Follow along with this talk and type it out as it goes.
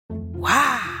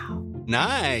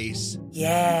Nice.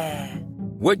 Yeah.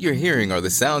 What you're hearing are the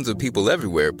sounds of people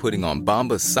everywhere putting on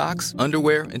Bombas socks,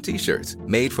 underwear, and T-shirts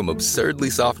made from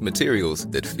absurdly soft materials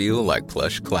that feel like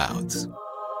plush clouds.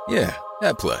 Yeah,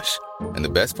 that plush. And the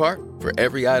best part? For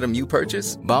every item you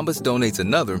purchase, Bombas donates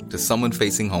another to someone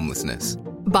facing homelessness.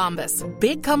 Bombas.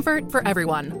 Big comfort for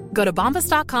everyone. Go to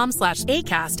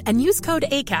bombas.com/ACAST and use code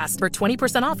ACAST for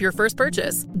 20% off your first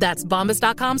purchase. That's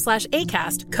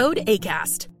bombas.com/ACAST. Code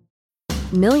ACAST.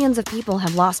 Millions of people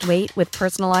have lost weight with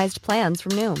personalized plans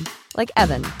from Noom. Like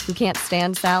Evan, who can't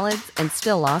stand salads and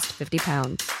still lost 50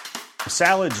 pounds.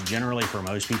 Salads generally for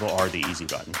most people are the easy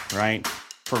button, right?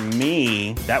 For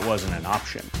me, that wasn't an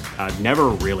option. I never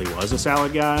really was a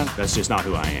salad guy. That's just not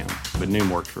who I am. But Noom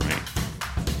worked for me.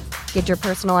 Get your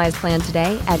personalized plan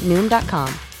today at Noom.com.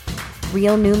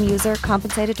 Real Noom user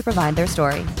compensated to provide their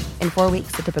story. In 4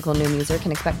 weeks, the typical Noom user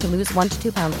can expect to lose 1 to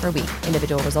 2 pounds per week.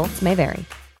 Individual results may vary.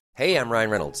 Hey, I'm Ryan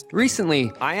Reynolds.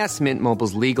 Recently, I asked Mint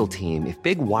Mobile's legal team if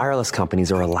big wireless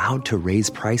companies are allowed to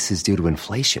raise prices due to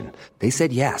inflation. They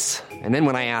said yes. And then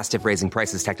when I asked if raising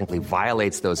prices technically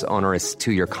violates those onerous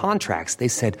 2-year contracts, they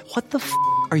said, "What the f***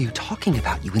 are you talking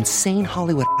about, you insane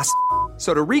Hollywood ass?"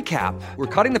 So to recap,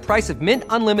 we're cutting the price of Mint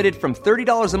Unlimited from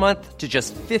 $30 a month to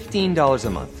just $15 a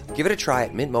month. Give it a try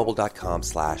at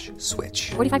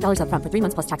mintmobile.com/switch. $45 up front for 3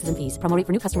 months plus taxes and fees. Promo rate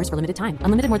for new customers for limited time.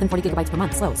 Unlimited more than 40 gigabytes per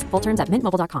month. Slows full terms at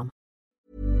mintmobile.com.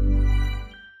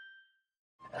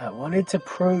 I wanted to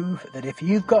prove that if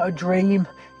you've got a dream,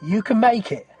 you can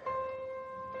make it.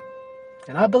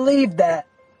 And I believed that.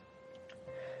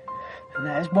 And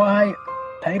that is why I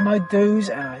paid my dues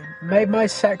and I made my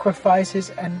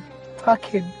sacrifices and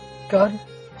fucking God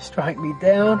strike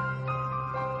me down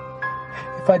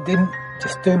if I didn't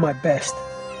just do my best.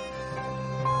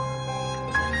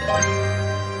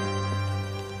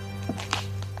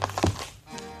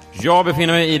 Jag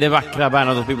befinner mig i det vackra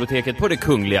Bernadottebiblioteket på det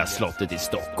Kungliga slottet i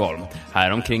Stockholm.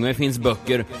 Här omkring mig finns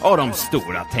böcker av de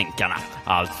stora tänkarna.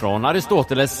 Allt från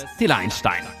Aristoteles till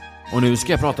Einstein. Och nu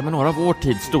ska jag prata med några av vår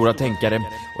tids stora tänkare.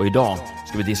 Och idag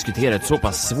ska vi diskutera ett så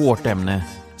pass svårt ämne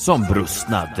som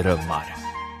brustna drömmar.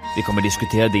 Vi kommer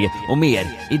diskutera det och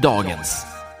mer i dagens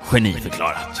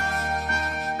Geniförklarat.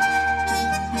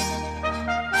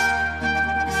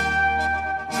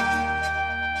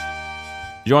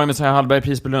 Jag är Messiah Hallberg,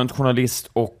 prisbelönt journalist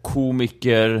och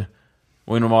komiker.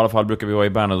 Och i normala fall brukar vi vara i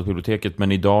Bernadottebiblioteket,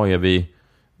 men idag är vi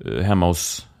hemma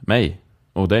hos mig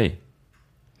och dig.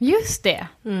 Just det,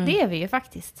 det är vi ju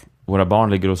faktiskt. Våra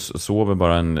barn ligger och sover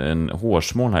bara en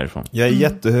hårsmån härifrån. Jag är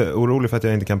jätteorolig för att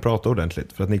jag inte kan prata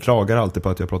ordentligt. För att ni klagar alltid på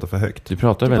att jag pratar för högt. Du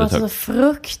pratar väldigt högt. Du pratar så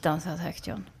fruktansvärt högt,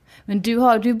 John. Men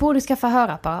du borde skaffa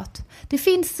hörapparat. Det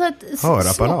finns ett...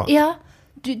 Hörapparat? Ja,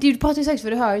 du pratar ju så högt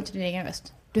för du hör ju inte din egen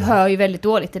röst. Du hör ju väldigt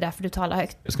dåligt, det är därför du talar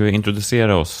högt. Ska vi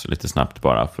introducera oss lite snabbt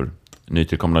bara för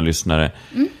nytillkomna lyssnare.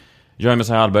 Jag är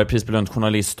Messiah Hallberg, prisbelönt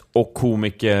journalist och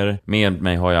komiker. Med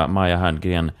mig har jag Maja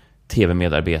Herngren,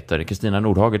 tv-medarbetare, Kristina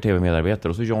Nordhager, tv-medarbetare,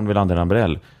 och så John Wilander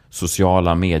Lambrell,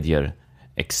 sociala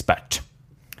medier-expert.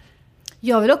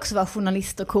 Jag vill också vara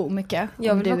journalist och komiker.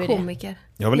 Jag vill vara komiker.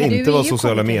 Jag vill inte vara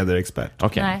sociala medier-expert.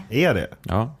 Okej. Är det?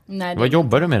 Ja. Nej, vad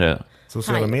jobbar du med det?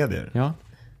 Sociala medier? Ja.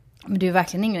 Men du är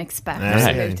verkligen ingen expert.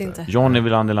 Nej, inte. John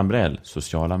Wilander Lambrell,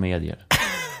 sociala medier.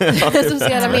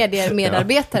 Sociala medier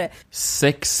medarbetare.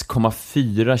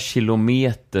 6,4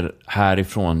 kilometer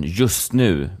härifrån just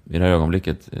nu i det här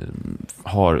ögonblicket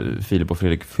har Filip och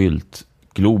Fredrik fyllt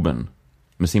Globen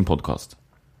med sin podcast.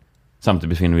 Samtidigt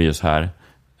befinner vi oss här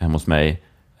hemma hos mig,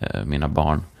 mina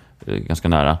barn, ganska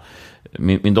nära.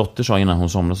 Min dotter sa innan hon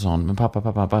somnade, så sa hon, men pappa,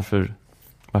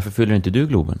 varför fyller inte du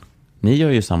Globen? Ni gör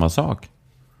ju samma sak.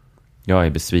 Jag är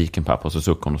besviken, pappa, och så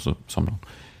suckade hon och så somnade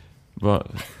hon.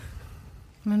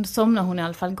 Men då somnar hon i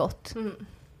alla fall gott.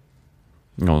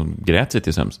 Ja, grät sig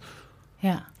till sämst.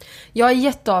 Ja. Jag är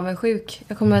jätteavundsjuk.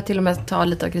 Jag kommer till och med ta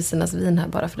lite av Kristinas vin här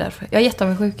bara för därför. Jag är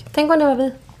jätteavundsjuk. Tänk om det var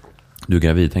vi. Du är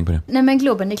gravid, tänk på det. Nej, men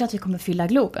Globen, det är klart vi kommer fylla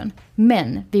Globen.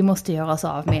 Men vi måste göra oss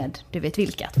av med, du vet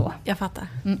vilka två. Jag fattar.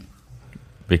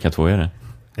 Vilka två är det?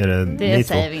 Är det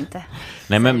säger vi inte.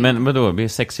 Nej, men vadå? Vi är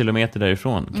 6 kilometer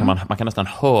därifrån. Man kan nästan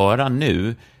höra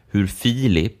nu hur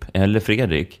Filip eller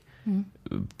Fredrik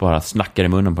bara snackar i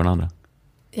munnen på den andra.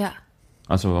 Ja.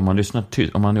 Alltså om man lyssnar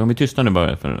om vi tystnar nu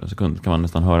bara för en sekund, kan man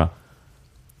nästan höra. Om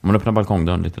man öppnar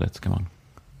balkongdörren lite lätt så kan man.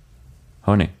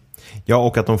 Hör ni? Ja,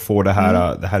 och att de får det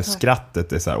här skrattet.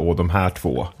 Det är så här, de här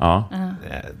två. Ja.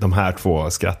 De här två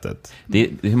skrattet.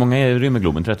 Hur många är rymmer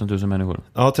Globen? 13 000 människor?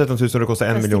 Ja, 13 000, det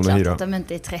kostar 1 miljon att hyra. Det är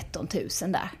inte 13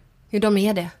 000 där. Jo, de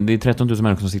är det. Det är 13 000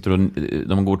 människor som sitter och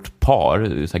de går ett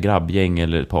par, så här grabbgäng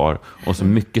eller ett par, och så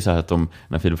mycket så här att de,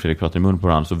 när Filip och Fredrik pratar i mun på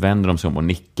varandra så vänder de sig om och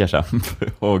nickar så här.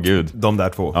 Åh gud. De där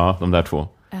två. Ja, de där två.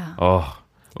 Ja.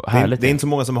 Härligt. Det är inte så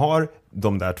många som har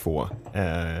de där två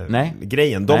Nej.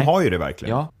 grejen. De Nej. har ju det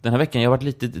verkligen. Ja, den här veckan jag har varit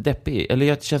lite deppig. Eller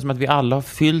det känns som att vi alla har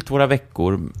fyllt våra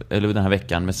veckor, eller den här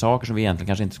veckan, med saker som vi egentligen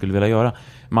kanske inte skulle vilja göra.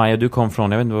 Maja, du kom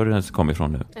från, jag vet inte var du ens kom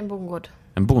ifrån nu. En bondgård.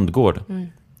 En bondgård? Mm.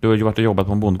 Du har ju varit och jobbat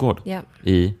på en bondgård. Ja.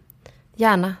 I?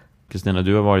 Gärna. Kristina,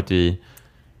 du har varit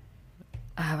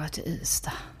Jag har varit i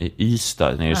Ystad. I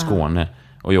Ystad, nere i Skåne.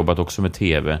 Och jobbat också med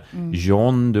tv.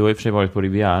 John, du har i och för sig varit på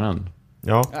Rivieran.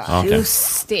 Ja. Okay.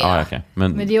 Just det. Ja, okay.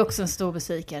 Men det är också en stor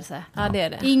besvikelse. Ja, det är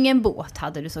det. Ingen båt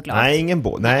hade du såklart. Nej, ingen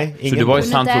båt. Nej, ingen så du var i båt.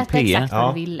 Saint-Tropez.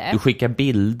 Ja. Du skickar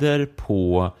bilder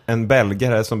på en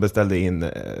belgare som beställde in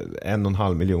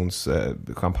 1,5 miljons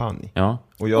champagne. Ja.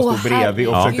 Och jag stod bredvid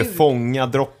och försökte Gud. fånga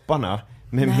dropparna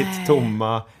med mitt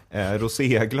tomma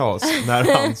roséglas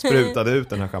när han sprutade ut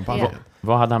den här champagnen.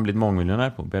 Vad hade han blivit mångmiljonär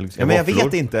på? Belgiska men jag våfflor?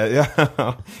 vet inte.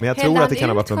 Men jag tror att det kan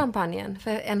ha varit champagnen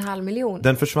för 1,5 miljon.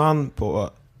 Den försvann på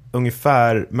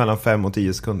ungefär mellan 5 och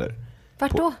 10 sekunder.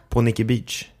 Vart då? På Nikki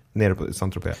Beach, nere på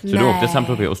Saint-Tropez. Så du åkte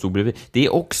Saint-Tropez och stod bredvid. Det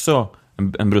är också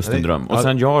en brusten dröm. Och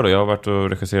sen jag har varit och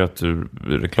regisserat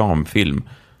reklamfilm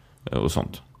och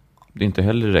sånt. Det är inte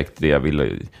heller direkt det jag ville.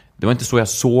 Det var inte så jag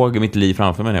såg mitt liv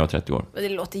framför mig när jag var 30 år. Det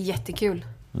låter jättekul.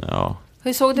 Ja.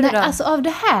 Hur såg du det då? Alltså av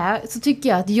det här så tycker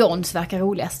jag att Johns verkar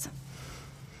roligast.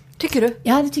 Tycker du?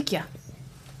 Ja, det tycker jag.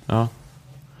 Ja.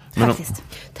 Faktiskt.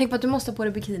 Tänk på att du måste ha på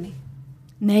dig bikini.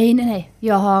 Nej.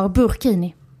 Jag har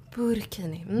burkini.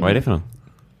 Burkini. Vad är det för något?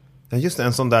 Ja, just det,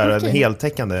 en sån där Burkini.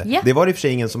 heltäckande. Ja. Det var i och för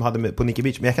sig ingen som hade på Nikki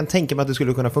Beach, men jag kan tänka mig att det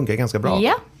skulle kunna funka ganska bra.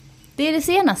 Ja, det är det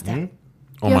senaste. Om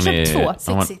Jag har man köpt är, två.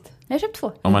 Sexigt. Jag har köpt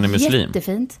 2. Om man är muslim?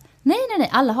 Jättefint. Nej.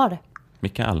 Alla har det.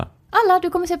 Vilka alla? Alla, du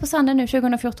kommer se på Sanden nu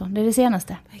 2014. Det är det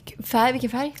senaste. Vilken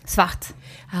färg? Svart.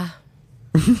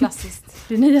 Klassiskt.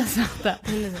 Det nya svarta.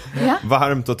 Ja.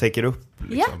 Varmt och täcker upp.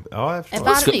 Liksom. Ja, jag förstår.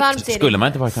 Varmt är det. Skulle man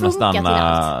inte bara kunna Funkar till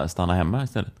allt. stanna hemma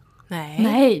istället?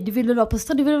 Nej, du vill väl vara på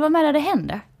stranden? Du vill vara med där det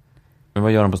händer. Men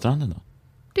vad gör de på stranden då?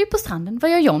 Du är på stranden.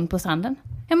 Vad gör John på stranden?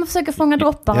 Ja, man försöker fånga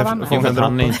droppar av andra. Jo,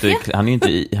 han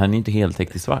är inte helt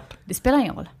täckt i svart. Det spelar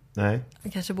ingen roll. Nej. Det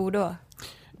kanske borde vara.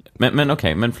 Men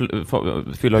okej, men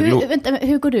fylla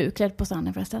Hur går du klädd på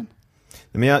stranden förresten?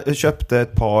 Men jag köpte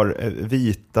ett par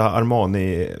vita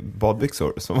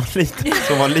Armani-badbyxor som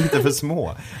var lite för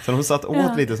små. Så de satt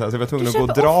åt lite så här, så jag var tvungen att gå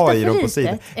och dra i dem på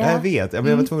sidorna. Ja. Jag vet, jag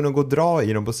var tvungen att gå och dra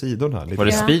i dem på sidorna. Lite. Var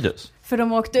det Speedos? För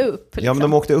de åkte upp. Liksom. Ja, men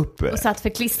de åkte upp. Och satt för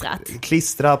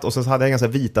klistrat. Och sen så hade jag ganska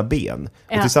vita ben.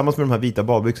 Ja. Och tillsammans med de här vita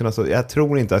badbyxorna så jag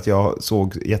tror inte att jag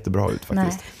såg jättebra ut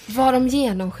faktiskt. Nej. Var de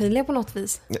genomskinliga på något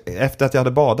vis? Efter att jag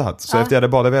hade badat. Så efter jag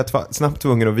hade badat var jag snabbt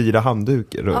tvungen att vira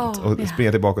handduk runt och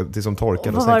springa tillbaka till som torkade.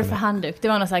 Vad var det för handduk? Det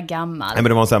var någon så här gammal. Nej, men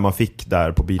det var en sån här man fick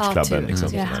där på beachklubben.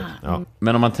 Liksom, ja.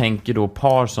 Men om man tänker då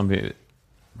par som vi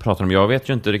pratar om, jag vet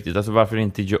ju inte riktigt, alltså varför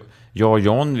inte jag och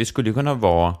John, vi skulle ju kunna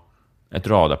vara ett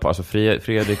radarpar, alltså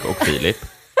Fredrik och Filip.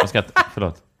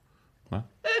 Förlåt. Va?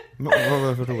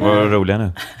 Vad roliga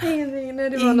nu? Ingenting,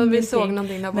 det var något vi såg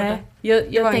någonting där borta. Nej,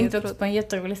 jag tänkte också på en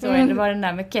jätterolig historia. Det var den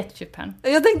där med ketchupen.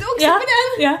 Jag tänkte också på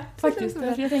den! Ja, faktiskt.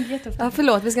 Jag tänkte jätteofta. Ja,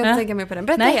 förlåt, vi ska inte tänka mer på den.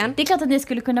 Berätta igen. Det är klart att ni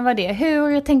skulle kunna vara det.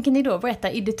 Hur tänker ni då?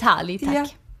 Berätta i detalj, tack. Ja.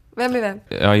 Vem är vem?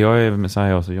 Ja, jag är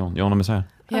Messiah och så John och Messiah.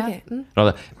 Ja.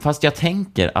 Okay. Fast jag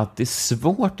tänker att det är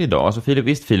svårt idag. Alltså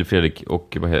Filip, Fredrik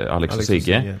och Alex och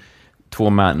Sigge. Två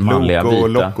manliga vita.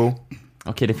 Loco.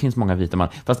 Okej, det finns många vita man.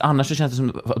 Fast annars så känns det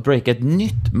som att breaka ett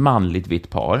nytt manligt vitt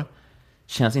par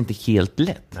känns inte helt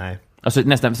lätt. Nej. Alltså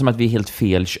nästan som att vi är helt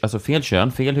fel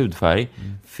kön, fel hudfärg,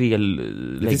 fel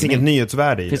läggning. Det finns inget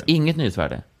nyhetsvärde i det. Det finns inget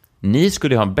nyhetsvärde. Ni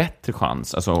skulle ha en bättre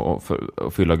chans alltså,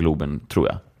 att fylla Globen, tror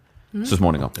jag. Så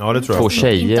småningom. Ja, det tror jag. Två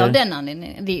tjejer. Inte av den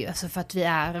anledningen. Det är ju alltså för att vi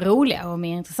är roliga och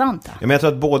mer intressanta. Ja, men jag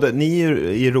tror att både ni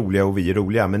är roliga och vi är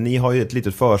roliga. Men ni har ju ett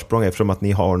litet försprång eftersom att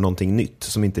ni har någonting nytt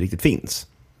som inte riktigt finns.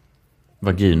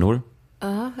 Vaginor.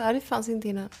 Ja, det fanns inte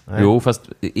innan. Nej. Jo, fast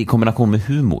i kombination med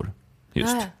humor.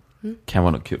 Just. Kan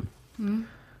vara något kul.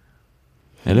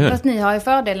 Eller hur? Fast ni har ju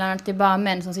fördelen att det är bara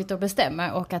män som sitter och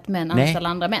bestämmer och att män anställer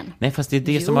andra män. Nej, fast det är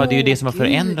ju det som har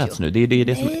förändrats nu. Det är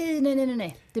det som...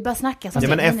 Nej. Det är bara snacka.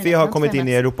 Ja, men FI har kommit in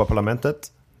i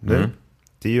Europaparlamentet nu.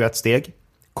 Det är ju ett steg.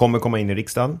 Kommer komma in i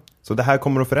riksdagen. Så det här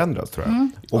kommer att förändras, tror jag.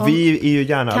 Och vi är ju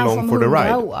gärna along for the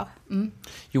ride.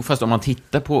 Jo, fast om man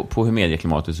tittar på hur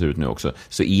medieklimatet ser ut nu också,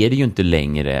 så är det ju inte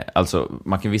längre, alltså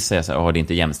man kan visst säga så här, det är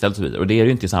inte jämställt och så vidare, och det är det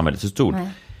ju inte i samhället så stort. Nej.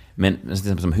 Men till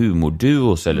exempel som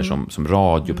humorduos eller som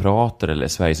radiopratare eller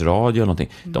Sveriges Radio eller någonting,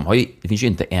 det finns ju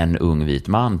inte en ung vit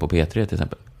man på P3 till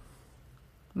exempel.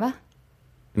 Va?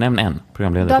 Nämn en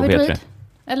programledare David på P3. Druid.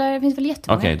 Eller det finns väl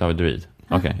jättemånga? Okej, David Druid.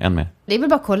 Okej, en mer. Det är väl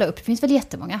bara att kolla upp. Det finns väl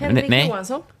jättemånga. Henrik Nej.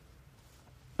 Johansson.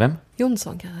 Vem?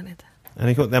 Jonsson kan han heta.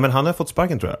 Nej, men han har fått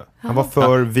sparken, tror jag. Han var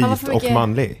för vit var för och mycket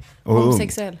manlig. Och ung.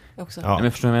 Homosexuell också. Ja.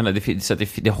 Men förstår du vad jag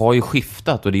menar? Det har ju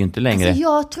skiftat och det är ju inte längre... Alltså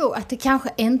jag tror att det kanske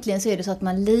äntligen så är det så att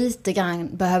man lite grann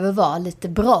behöver vara lite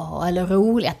bra eller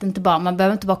rolig. Att inte bara, man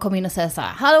behöver inte bara komma in och säga så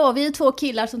här: hallå, vi är 2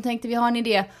 killar som tänkte vi har en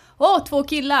idé. 2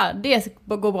 killar, det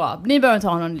går bra. Ni behöver inte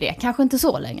ha någon idé. Kanske inte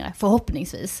så längre,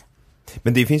 förhoppningsvis.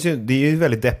 Men det är ju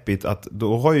väldigt deppigt att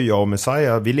då har ju jag och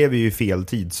Messiah, vi lever ju i fel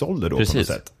tidsålder då. Precis. På något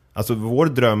sätt. Alltså vår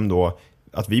dröm då,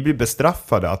 att vi blir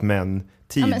bestraffade, att män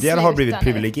tidigare har blivit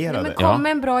privilegierade. Nej, men kom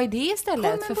med en bra idé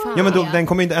istället, för fan. Ja, men då, den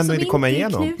kommer ju ändå inte komma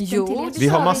igenom. Jo, vi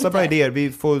har massa bra idéer,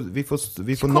 vi får nobben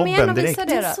direkt. Kom igen och visa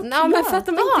det då. Nej, men för att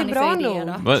de inte är bra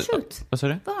nog. Vad sa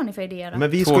du? Vad har ni för idéer då? Men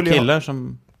vi 2 skulle killar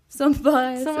som... Som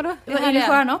bara... Som vadå? Är ni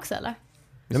sköna också, eller?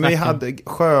 Ja, men vi hade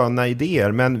sköna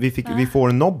idéer, men vi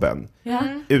får nobben. Ja.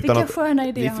 Utan Vilka sköna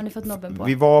idéer har ni fått nobben på?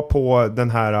 Vi var på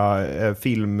den här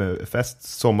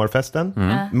sommarfesten.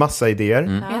 Massa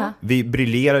idéer. Vi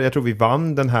briljerade, jag tror vi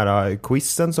vann den här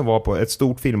quizen som var på ett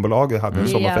stort filmbolag. Vi hade en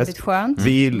sommarfest. Skönt.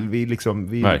 Vi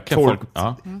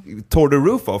tore the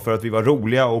roof off för att vi var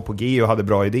roliga och på G och hade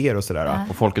bra idéer och sådär.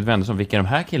 Och folket vände som, vilka är de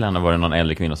här killarna, var det någon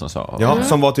äldre kvinna som sa. Ja,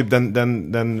 som var typ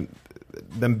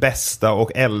den bästa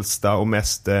och äldsta och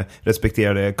mest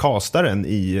respekterade castaren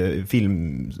i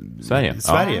Sverige.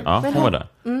 Ja, hon var där.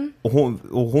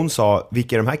 Och hon sa,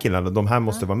 vilka är de här killarna? De här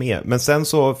måste vara med. Men sen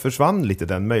så försvann lite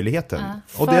den möjligheten.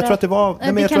 Och jag tror att det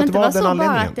var, det kan inte vara så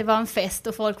anledningen. bara att det var en fest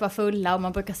och folk var fulla och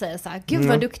man brukar säga så här: gud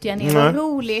vad duktiga ni är, vad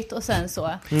roligt, och sen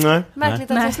så.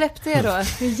 Märkligt att jag släppte det då.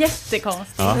 Det är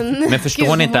jättekonstigt. Ja. Men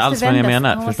förstår ni inte alls vad jag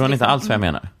menar? Förstår ni inte alls vad jag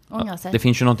menar? Det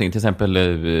finns ju någonting, till exempel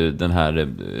den här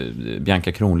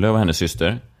Bianca Kronlöf och hennes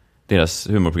syster, deras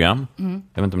humorprogram.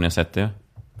 Jag vet inte om ni har sett det.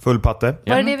 Full patte.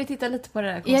 Var det det vi tittade lite på det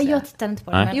där? Ja, jag tittade inte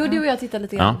på det. Nej. Jo, du och jag tittade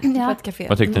lite grann på ett café.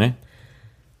 Vad tyckte ni?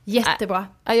 Jättebra.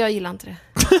 Ja, jag gillar inte det.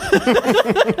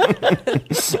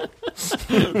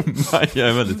 Jag är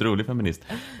en väldigt rolig feminist.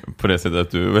 På det sättet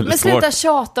att du är väldigt Men sluta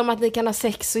tjata om att ni kan ha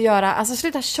sex och göra. Alltså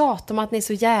sluta tjata om att ni är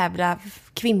så jävla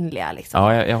kvinnliga liksom.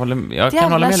 Ja, jag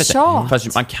kan hålla med lite. Tjat.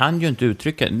 Fast man kan ju inte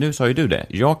uttrycka, nu sa ju du det,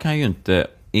 jag kan ju inte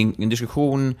i en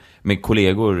diskussion med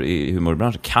kollegor i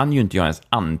humorbranschen kan ju inte jag ens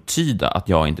antyda att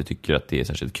jag inte tycker att det är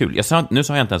särskilt kul. Nu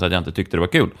sa jag inte ens att jag inte tyckte det var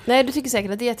kul. Nej, du tycker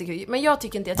säkert att det är jättekul. Men jag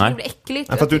tycker inte, jag tycker det är äckligt.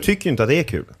 Ja, för att du tycker ju inte att det är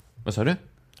kul. Vad sa du?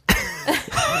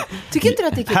 Tycker inte du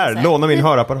att det är kul? Här, låna min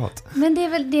hörapparat. Men det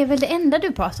är väl det enda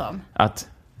du pratar om?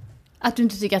 Att du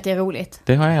inte tycker att det är roligt?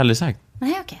 Det har jag aldrig sagt.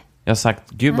 Nej, okej. Jag har sagt,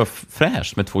 gud vad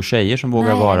fräscht med 2 tjejer som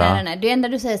vågar vara... Nej. Det enda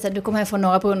du säger så här, du kommer hem från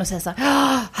Norra Brunn och säger så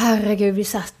här: herregud, vi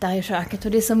satt där i köket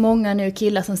och det är så många nu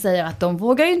killar som säger att de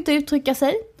vågar ju inte uttrycka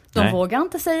sig. De vågar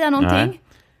inte säga någonting. Nej.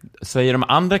 Säger de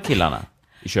andra killarna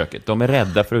i köket, de är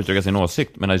rädda för att uttrycka sin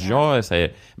åsikt. Men jag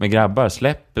säger, men grabbar,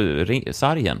 släpp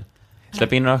sargen.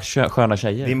 Släpp in några sköna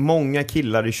tjejer. Det är många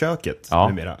killar i köket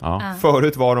numera. Ja.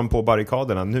 Förut var de på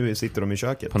barrikaderna, nu sitter de i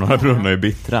köket. På Norra Brunn är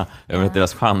bittra över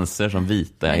deras chanser som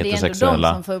vita heterosexuella. Men det är ändå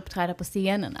de som får uppträda på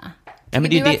scenerna.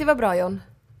 Tycker du att det var bra, John?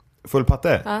 Full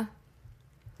patte? Ja.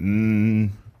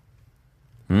 Men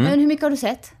hur mycket har du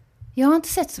sett? Jag har inte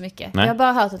sett så mycket. Nej. Jag har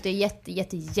bara hört att det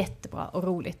är jättebra och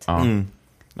roligt. Ja.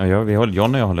 Ja,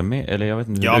 John och jag håller med. Eller jag vet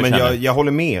inte hur men du känner. jag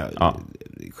håller med. Ja.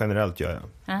 Generellt gör jag.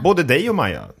 Både dig och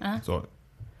Maja. Så.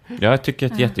 Jag tycker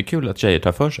att det är jättekul att tjejer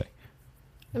tar för sig.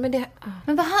 Men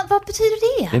vad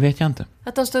betyder det? Det vet jag inte.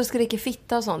 Att de står och skriker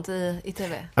fitta och sånt i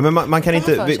tv. Ja, men man kan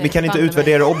inte, vi kan inte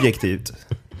utvärdera objektivt.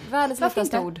 Världens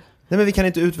lättaste ord. Nej, men vi kan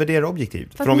inte utvärdera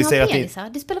objektivt. För om vi säger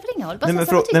att det spelar väl ingen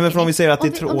roll. Men om vi säger att det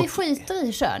är tråkigt. Om vi skiter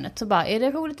i könet så bara, är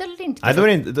det roligt eller inte? Nej, då är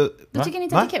det inte... Då tycker ni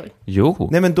inte att det är kul? Jo.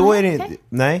 Nej, men då är det inte...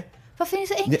 Nej. Varför är ni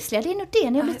så ängsliga? Det är nog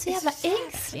det. Ni har blivit så jävla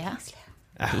ängsliga.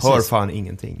 Jag hör fan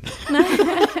ingenting.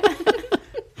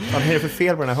 Vad är det för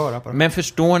fel på den här hörapparaten? Men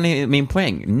förstår ni min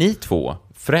poäng? Ni 2,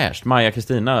 fräscht, Maja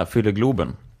Kristina fyller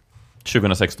Globen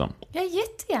 2016. Ja,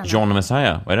 jättegärna. John och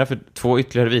Messiah. Vad är det för 2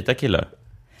 ytterligare vita killar?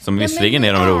 Som visserligen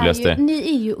är de roligaste.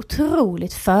 Ni är ju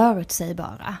otroligt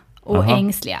förutsägbara och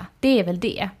ängsliga. Det är väl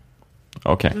det.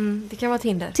 Okej. Det kan vara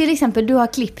Tinder. Till exempel, du har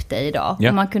klippt dig idag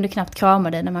och man kunde knappt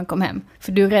krama dig när man kom hem.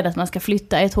 För du är rädd att man ska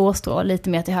flytta ett hårstrå lite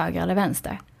mer till höger eller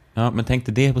vänster. Ja, men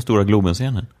tänkte det på stora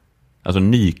Globen-scenen. Alltså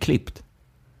nyklippt.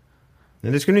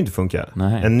 Nej, det skulle inte funka.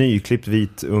 Nej. En nyklippt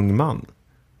vit ung man.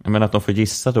 Jag menar att de får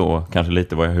gissa då kanske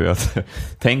lite hur jag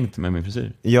tänkt med min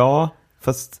frisyr. Ja,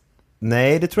 fast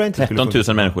nej, det tror jag inte 13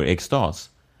 000 människor i extas.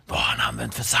 Vad har han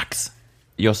använt för sax?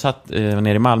 jag satt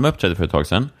nere i Malmö uppträdde för ett tag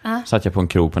sedan. Satt jag på en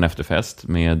krog på en efterfest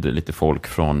med lite folk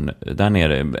från där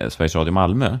nere, Sveriges Radio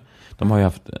Malmö. De har ju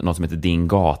haft något som heter Din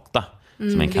Gata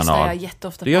som en kanal. Jag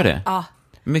jätteofta du gör det? Ja.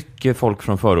 Mycket folk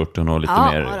från förorten och lite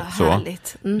mer så.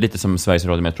 Lite som Sveriges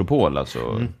Radio Metropol,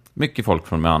 alltså. Mycket folk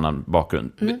från med annan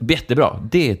bakgrund. Jättebra,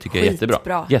 det tycker jag är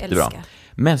jättebra. Jättebra.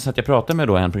 Men så att jag pratade med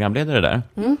då en programledare där.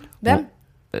 Vem?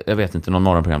 Jag vet inte, någon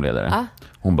morgonprogramledare.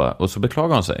 Hon bara, och så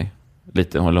beklagade hon sig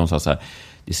lite. Hon sa så här: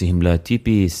 det är så himla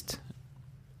typiskt.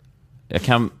 Jag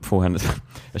kan få henne.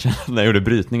 Jag känner att när jag gjorde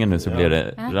brytningen nu så blir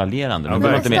det raljerande. Men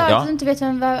att du inte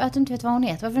vet vad hon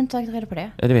heter. Varför har du inte tagit reda på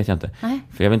det? Ja, det vet jag inte. Nej.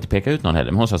 För jag vill inte peka ut någon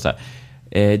heller. Men hon sa så här: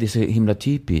 det är så himla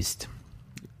typiskt.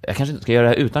 Jag kanske inte ska göra det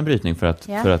här utan brytning för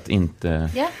att inte...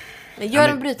 Ja. Gör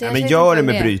en brytning. Men gör det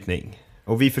med brytning.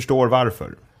 Och vi förstår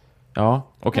varför.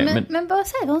 Ja, okej. Men bara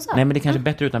säg vad hon sa. Nej, men det är kanske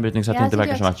bättre utan brytning så att det inte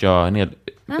verkar som att jag är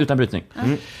utan brytning.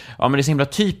 Ja, men det är så himla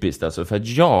typiskt alltså. För att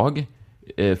jag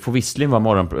får visserligen vara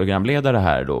morgonprogramledare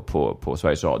här då på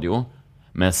Sveriges Radio.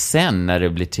 Men sen när det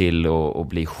blir till att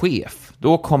bli chef,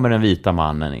 då kommer den vita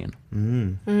mannen in.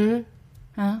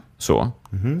 Ja. Så.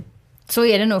 Så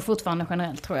är det nog fortfarande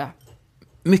generellt, tror jag.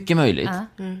 Mycket möjligt.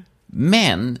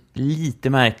 Men lite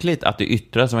märkligt att det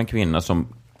yttras som en kvinna som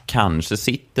kanske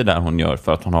sitter där hon gör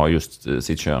för att hon har just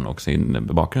sitt kön och sin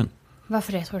bakgrund.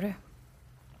 Varför det, tror du?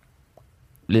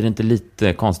 Blir det inte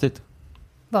lite konstigt?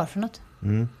 Varför något?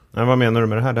 Nej, vad menar du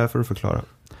med det här? Det här får du förklara.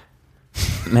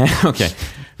 Nej, okej.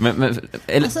 Men,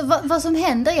 alltså, vad som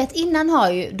händer är att innan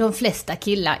har ju de flesta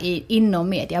killar inom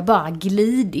media bara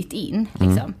glidit in.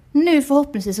 Liksom. Nu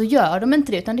förhoppningsvis så gör de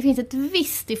inte det, utan det finns ett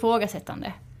visst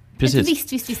ifrågasättande. Precis.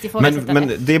 Ett visst ifrågasättande.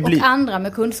 Men det blir... Och andra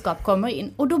med kunskap kommer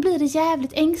in. Och då blir det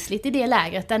jävligt ängsligt i det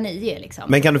lägret där ni är. Liksom.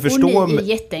 Men kan du förstå... Och ni är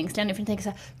jätteängsliga. Ni får tänka så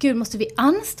här: gud, måste vi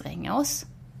anstränga oss?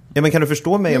 Ja, men kan du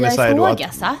förstå mig om jag säger då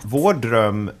att vår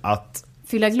dröm att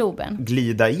fylla Globen,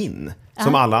 glida in,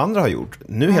 som alla andra har gjort.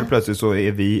 Nu helt plötsligt så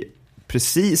är vi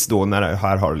precis då när det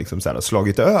här har liksom så här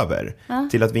slagit över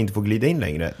till att vi inte får glida in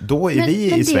längre. Då är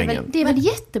vi i svängen. Det är väl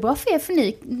jättebra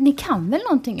för ni kan väl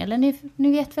någonting, eller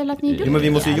ni vet väl att ni är duktiga, men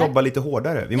vi måste eller? jobba lite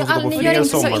hårdare. Vi måste gå på ni fler gör inte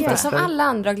sommarfester. som alla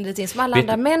andra har glidit in, som alla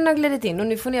andra män har glidit in, och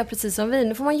nu får ni göra precis som vi.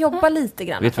 Nu får man jobba lite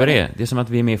grann. Vet du vad det är? Det är som att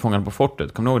vi är med i Fångarna på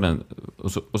fortet. Kommer du ihåg den?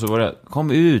 Och så var det,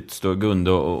 kom ut, står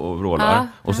Gunde och vrålar.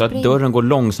 Och så att dörren går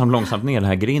långsamt ner den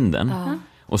här grinden.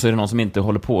 Och så är det någon som inte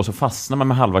håller på, och så fastnar man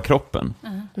med halva kroppen.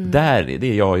 Där, det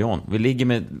är jag och John. Vi ligger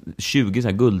med 20 så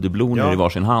här gulddubloner i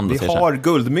varsin hand. Vi har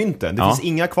guldmynten. Det finns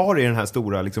inga kvar i den här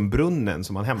stora liksom, brunnen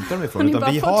som man hämtar dem ifrån.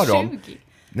 Utan vi har dem. 20.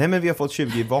 Nej, men vi har fått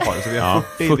 20 var, så vi har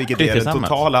 40, vilket är det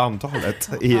totala antalet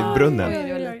i brunnen.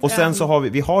 Och sen så har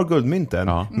vi har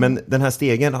guldmynten, men den här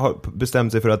stegen har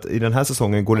bestämt sig för att i den här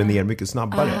säsongen går det ner mycket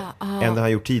snabbare än den har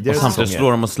gjort tidigare. Och samtidigt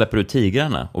slår de och släpper ut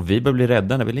tigrarna, och vi börjar bli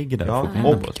rädda när vi ligger där.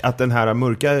 Och att den här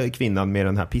mörka kvinnan med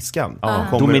den här piskan,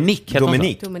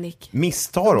 Dominique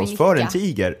misstar oss för en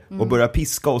tiger och börjar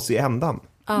piska oss i ändan.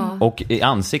 Och i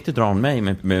ansiktet drar hon mig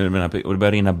med och det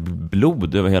börjar rinna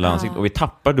blod över hela ansiktet, och vi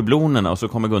tappar dublonerna, och så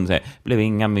kommer Gunde säga: blev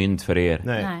inga mynt för er.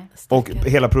 Nej. Och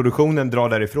hela produktionen drar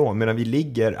därifrån medan vi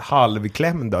ligger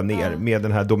halvklämda ner med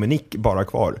den här Dominique bara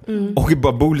kvar. Och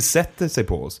bara Bull sätter sig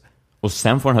på oss. Och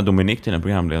sen får den här Dominique till en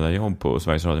programledarjobb på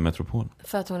Sveriges Radio Metropol.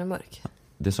 För att hon är mörk.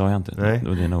 Det sa jag inte. Nej. Det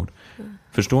var dina ord.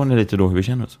 Förstår ni lite då hur vi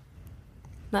känner oss?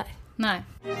 Nej.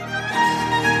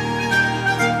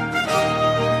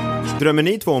 Drömmer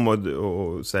ni två om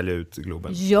att sälja ut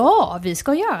Globen? Ja, vi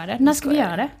ska göra det. När ska vi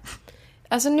göra det?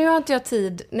 Alltså nu har inte jag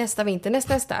tid nästa vinter,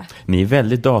 nästa. Ni är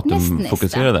väldigt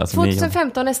datumfokuserade. Alltså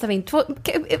 2015 nästa vinter.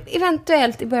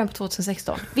 Eventuellt i början på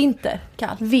 2016. Vinter,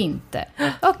 kallt. Vinter.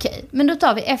 Okej, men då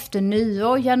tar vi efter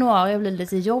nyår. Januari blir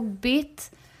lite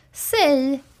jobbigt.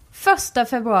 Säg 1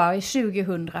 februari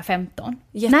 2015.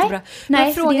 Jättebra.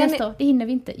 Nej, frågan är... det hinner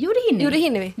vi inte. Jo, det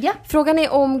hinner vi. Ja. Frågan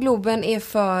är om Globen är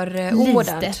för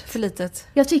omodernt, för litet.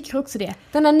 Jag tycker också det.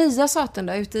 Den här nya saten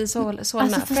då, ute i Solna.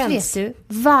 Alltså, vet du,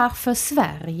 varför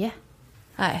Sverige?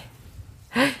 Nej.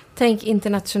 Tänk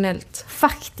internationelligt.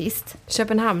 Faktiskt.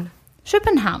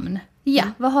 Köpenhamn. Ja,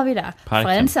 vad har vi där?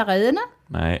 Frälsaröarna?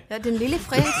 Nej. Ja, den lilla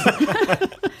Fräns.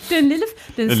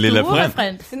 den stora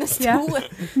Fräns. Den stora.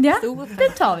 Ja,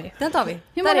 den tar vi.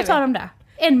 Hur många tar de där?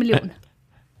 1 miljon.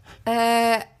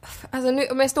 Alltså nu,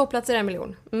 med ståplatser 1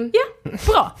 miljon. Ja,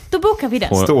 bra. Då bokar vi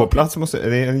den. Ståplats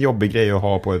det är en jobbig grej att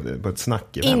ha på ett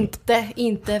snack.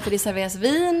 Inte, för det serveras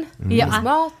vin,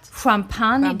 mat.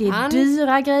 Champagne, det är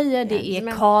dyra grejer, det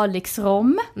är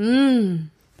Kalixrom.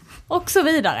 Och så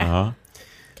vidare. Ja.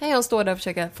 Kan jag stå där och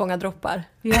försöka fånga droppar?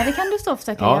 Ja, det kan du stå och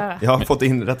försöka Ja, göra. jag har fått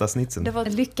in rätta snitsen. Det var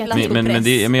Lycka lite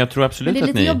till. Men jag tror absolut Men det är att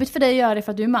lite ni... jobbigt för dig att göra det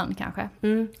för att du är man kanske.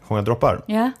 Fånga droppar?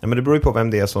 Ja. Ja, men det beror ju på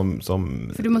vem det är som...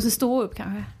 För du måste stå upp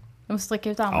kanske. Du måste sträcka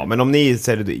ut armen. Ja, men om ni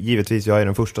säger det, givetvis, jag är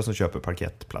den första som köper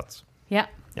parkettplats. Ja.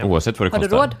 Oavsett vad det Har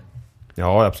kostar. du råd?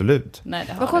 Ja, absolut. Nej,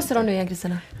 det har Vad du kostar inte. de nu igen,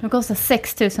 Kristina? De kostar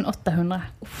 6 800.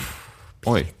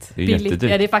 Oj, det är Billigt.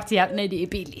 jättedyrt. Ja, det är faktiskt... Nej, det är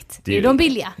billigt. Det är de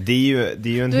billiga. Det är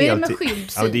ju en Då är det hel... med skymd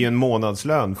Ja, det är ju en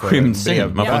månadslön för Skymdsyn, man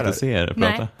får brevbärare. inte se er prata.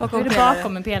 Nej, då är det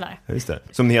bakom en pelare. Ja, just det.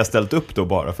 Som ni har ställt upp då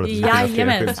bara för att det ska finnas fler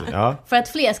Jajamän. skymdsyn. Ja. För att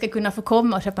fler ska kunna få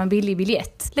komma och köpa en billig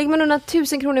biljett. Lägger man undan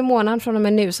 1000 kronor i månaden från och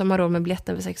med nu som har råd med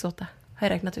biljetten vid 6-8. Har jag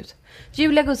räknat ut.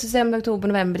 Juli, augusti, september, oktober,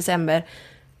 november, december,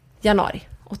 januari.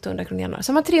 800 kronor i januari.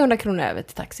 Så har man 300 kronor över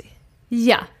till taxi.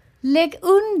 Ja. Lägg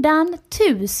undan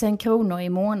 1000 kronor i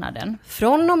månaden.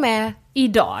 Från och med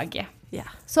idag. Ja.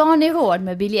 Så har ni råd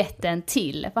med biljetten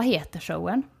till, vad heter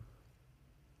showen?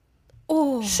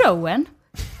 Showen.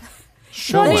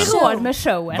 Då har ni råd med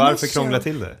showen. Varför krångla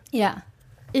till det? Ja.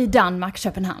 I Danmark,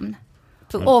 Köpenhamn.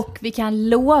 Och vi kan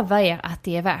lova er att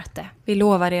det är värt det. Vi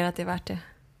lovar er att det är värt det.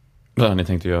 Vad har ni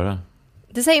tänkt att göra?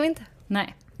 Det säger vi inte.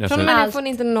 Nej. Från och med nu får ni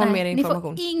inte någon mer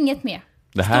information. Ni får inget mer.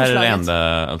 Det här är det Storslaget.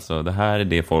 enda, alltså det här är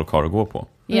det folk har att gå på.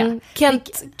 Ja.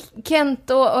 Kent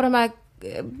och de här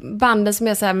banden som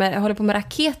är så här med, håller på med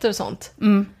raketer och sånt.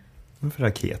 Vad för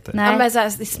raketer? Nej. Ja, men så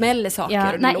här, det smäller saker. Ja,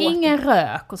 och det nej, låter. ingen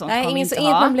rök och sånt. Nej, kommer inget inte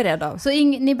inget ha. man blir rädd av. Så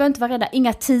ni behöver inte vara rädda.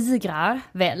 Inga tigrar,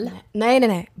 väl? Nej.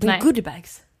 Nej.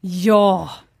 Goodiebags. Ja.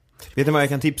 Vet ni vad jag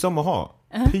kan tipsa om att ha?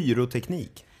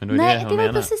 Pyroteknik. Men då är Nej, hon det var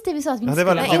menar. precis det vi sa att vi Ja, inte det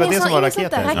var skulle ha. det som var Inget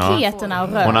sånt där raketer. raketerna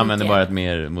och rök. Hon använder bara ett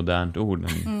mer modernt ord än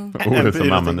ordet som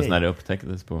Pyroteknik. användes när det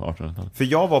upptäcktes på 1800-talet. För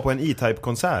jag var på en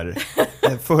E-Type-konsert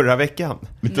förra veckan.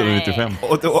 1995.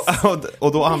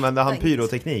 Och då använde han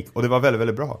pyroteknik. Och det var väldigt,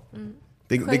 väldigt bra.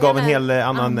 Det gav en hel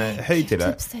annan höjd till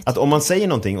det. Att om man säger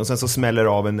någonting och sen så smäller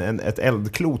av ett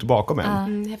eldklot bakom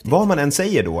en. Vad man än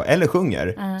säger då, eller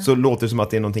sjunger, så låter det som att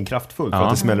det är någonting kraftfullt. För att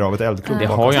det smäller av ett eldklot Det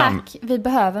bakom har ju Tack, vi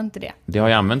behöver inte det. Det har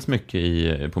ju använts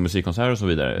mycket på musikkonserter och så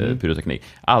vidare, pyroteknik.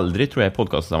 Aldrig tror jag i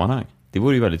podcastsammanhang. Det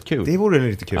vore ju väldigt kul. Det vore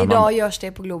lite kul. Idag görs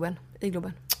det på Globen. I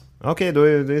Globen. Okej, då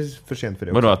är det för sent för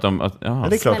det. Vadå också. jaha. Ja,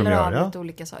 det är klart de Smäller gör. av Ja. lite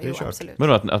olika saker. Det är Jo, kört. absolut.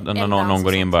 Vadå att när En någon dans går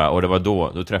och in sånt. bara, och det var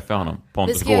då träffade jag honom. Vi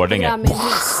Pontus ska göra ett Gårdinger. program med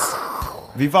Miss.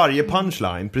 Vid varje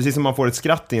punchline, precis som man får ett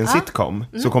skratt i en sitcom,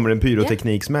 så kommer det en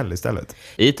pyrotekniksmäll istället.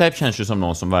 E-Type känns ju som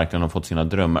någon som verkligen har fått sina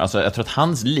drömmar. Alltså jag tror att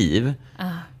hans liv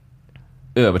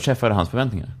överträffade hans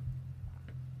förväntningar.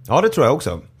 Ja, det tror jag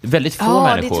också. Väldigt få Ja,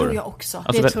 människor. det tror jag också.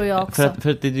 Alltså, Det tror jag också. För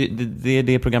att det är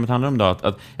det programmet handlar om då.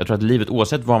 Att jag tror att livet,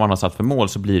 oavsett vad man har satt för mål,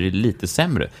 så blir det lite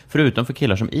sämre. Förutom för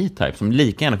killar som E-Type, som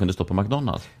lika gärna kunde stå på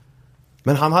McDonald's.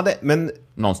 Men han hade...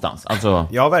 Någonstans. Alltså...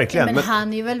 Ja, verkligen. Men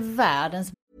han är ju väl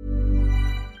världens...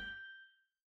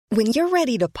 When you're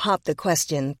ready to pop the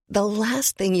question, the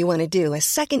last thing you want to do is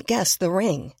second-guess the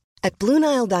ring. At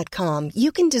BlueNile.com,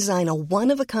 you can design a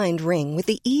one-of-a-kind ring with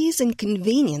the ease and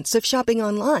convenience of shopping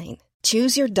online.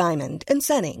 Choose your diamond and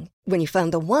setting. When you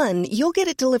find the one, you'll get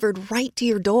it delivered right to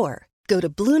your door. Go to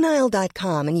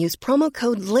BlueNile.com and use promo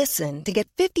code LISTEN to get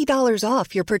 $50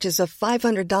 off your purchase of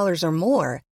 $500 or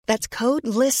more. That's code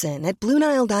LISTEN at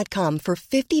BlueNile.com for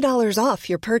 $50 off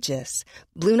your purchase.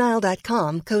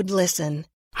 BlueNile.com, code LISTEN.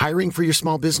 Hiring for your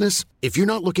small business? If you're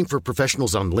not looking for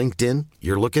professionals on LinkedIn,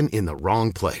 you're looking in the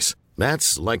wrong place.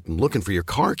 That's like looking for your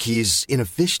car keys in a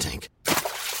fish tank.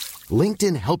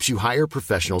 LinkedIn helps you hire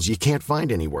professionals you can't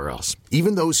find anywhere else,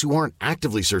 even those who aren't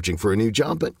actively searching for a new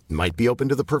job but might be open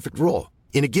to the perfect role.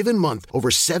 In a given month, over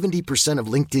 70%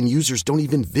 of LinkedIn users don't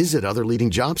even visit other leading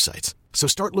job sites. So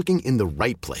start looking in the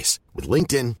right place. With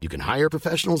LinkedIn, you can hire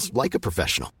professionals like a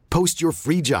professional. Post your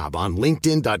free job on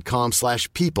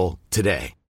linkedin.com/people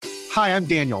today. Hi, I'm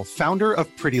Daniel, founder of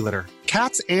Pretty Litter.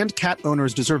 Cats and cat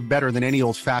owners deserve better than any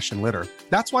old-fashioned litter.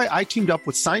 That's why I teamed up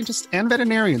with scientists and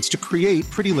veterinarians to create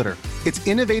Pretty Litter. Its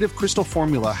innovative crystal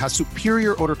formula has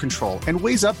superior odor control and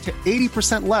weighs up to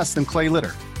 80% less than clay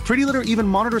litter. Pretty Litter even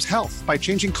monitors health by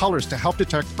changing colors to help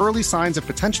detect early signs of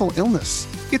potential illness.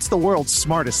 It's the world's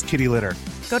smartest kitty litter.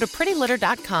 Go to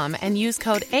prettylitter.com and use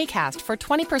code ACAST for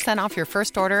 20% off your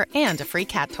first order and a free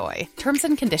cat toy. Terms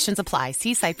and conditions apply.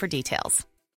 See site for details.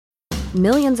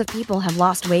 Millions of people have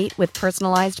lost weight with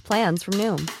personalized plans from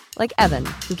Noom. Like Evan,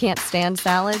 who can't stand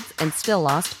salads and still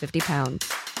lost 50 pounds.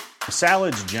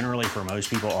 Salads generally for most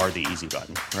people are the easy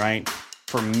button, right?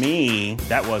 For me,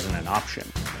 that wasn't an option.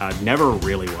 I never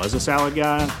really was a salad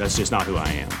guy. That's just not who I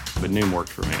am. But Noom worked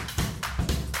for me.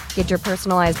 Get your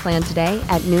personalized plan today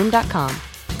at Noom.com.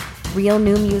 Real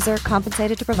Noom user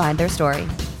compensated to provide their story.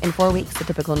 In 4 weeks, the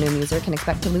typical Noom user can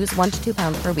expect to lose 1 to 2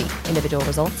 pounds per week. Individual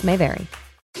results may vary.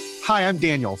 Hi, I'm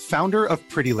Daniel, founder of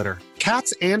Pretty Litter.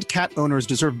 Cats and cat owners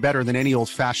deserve better than any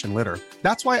old-fashioned litter.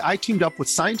 That's why I teamed up with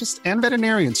scientists and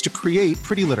veterinarians to create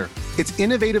Pretty Litter. Its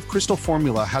innovative crystal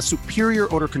formula has superior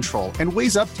odor control and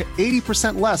weighs up to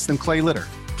 80% less than clay litter.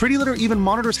 Pretty Litter even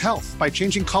monitors health by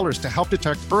changing colors to help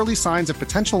detect early signs of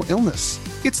potential illness.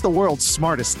 It's the world's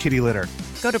smartest kitty litter.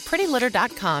 Go to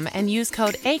prettylitter.com and use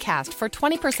code ACAST for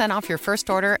 20% off your first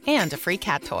order and a free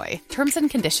cat toy. Terms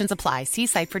and conditions apply. See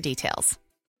site for details.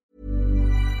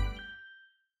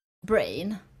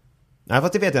 Brain. Nej,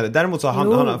 fast det vet jag inte. Däremot så har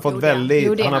han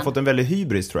har fått en väldig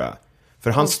hybris, tror jag.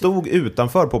 För han stod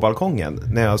utanför på balkongen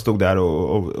när jag stod där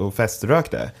och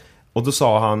feströkte. Och då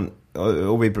sa han,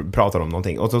 och vi pratade om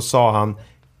någonting, och då sa han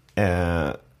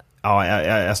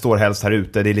jag står helst här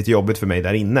ute, det är lite jobbigt för mig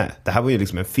där inne. Det här var ju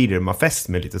liksom en firmafest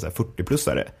med lite så här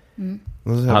 40-plussare.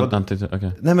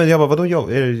 Nej, men jag bara,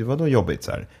 vadå jobbigt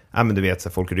så här? Ja, men du vet, så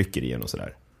här, folk rycker i en och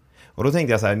sådär. Och då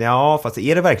tänkte jag så här, ja, fast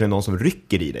är det verkligen någon som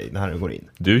rycker i dig när han går in?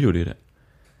 Du gjorde ju det.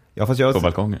 Ja, fast jag... På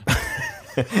balkongen.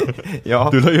 Ja.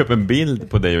 Du la ju upp en bild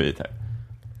på dig och It här.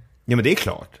 Ja, men det är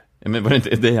klart. Ja, men var det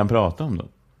inte det han pratade om då?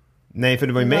 Nej, för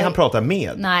det var ju mig han pratade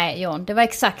med. Nej, John, det var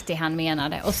exakt det han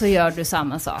menade. Och så gör du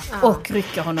samma sak. Och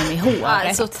rycker honom i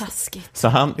håret. Så taskigt. Så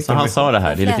han sa det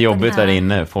här, det är lite jobbigt där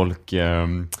inne. Folk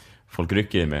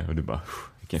rycker i mig. Och du bara...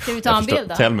 Ska vi ta en bild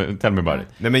då? Tell me about it.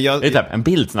 Nej, men en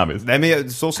bild snabbigt. Nej, men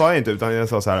så sa jag inte, utan jag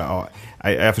sa så här,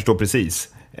 jag förstår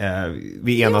precis.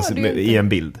 Vi enas i en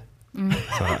bild.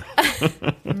 Så här.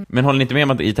 Men håller ni inte med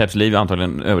om att E-Types liv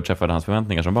antagligen överträffade hans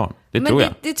förväntningar som barn? Det tror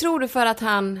jag. Det tror du för att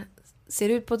han ser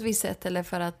ut på ett visst sätt eller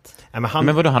för att...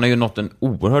 Men vadå, han har ju nått en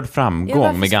oerhörd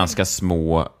framgång med ganska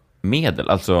små medel.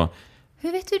 Alltså...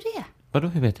 Hur vet du det? Vadå,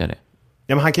 hur vet jag det?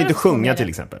 Ja, men han kan ju inte sjunga till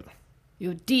exempel.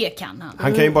 Jo, det kan han.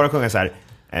 Han kan ju bara sjunga så här...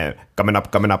 Coming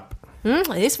up, coming up.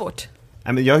 Det är svårt.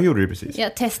 Nej, men jag gjorde det precis.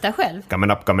 Jag testar själv.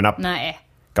 Coming up, coming up. Nej.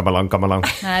 Come along, come along.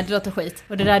 Nej, det låter skit.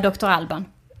 Och det där är Dr. Alban.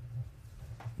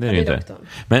 Det är det inte.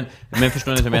 Men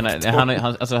förstår ni vad jag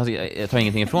menar? Alltså, jag tar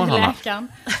ingenting ifrån honom. Läkaren.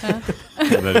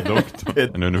 Eller doktor.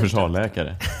 En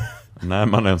universalläkare. När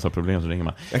man ens har problem så ringer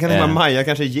man. Jag kan tänka mig Maja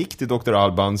kanske gick till Dr.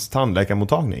 Albans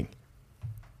tandläkarmottagning.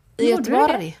 I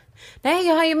Göteborg?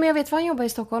 Nej, men jag vet var han jobbar i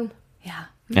Stockholm. Ja.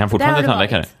 Är han fortfarande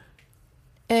tandläkare?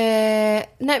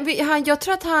 Nej, jag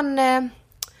tror att han...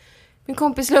 min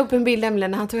kompis la upp en bild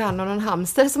nämligen när han tog hand om någon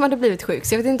hamster som hade blivit sjuk.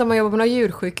 Så jag vet inte om han jobbar på något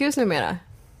djursjukhus numera.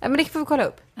 Men det får vi kolla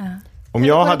upp. Om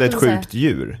jag hade ett sjukt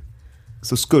djur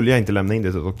så skulle jag inte lämna in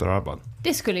det till Dr. Alban.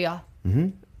 Det skulle jag.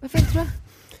 Varför inte då? Nej,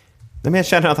 men jag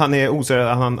känner att han är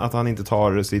osäker, att han inte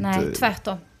tar sitt... Nej,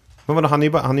 tvärtom. Men vadå,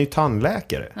 han är ju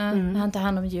tandläkare. Han tar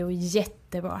hand om djur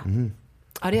jättebra.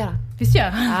 Ja, det gör han. Visst gör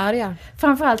han? Ja, det gör han.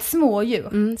 Framförallt små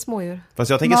djur. Små djur.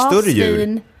 Fast jag tänker större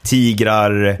djur.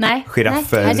 Tigrar,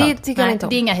 giraffer. Nej, det tycker han inte om.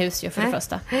 Det är inga husdjur för det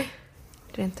första.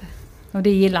 Det är inte. Och det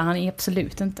gillar han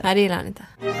absolut inte. Nej, det gillar han inte.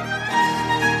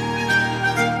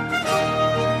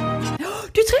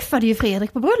 Du träffade ju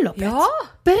Fredrik på bröllopet. Ja.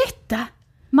 Berätta.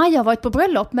 Maja har varit på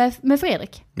bröllop med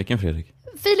Fredrik. Vilken Fredrik?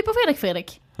 Filip och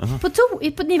Fredrik.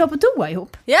 Ni var på toa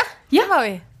ihop. Ja, det var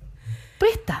vi.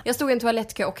 Berätta. Jag stod i en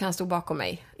toalettkö och han stod bakom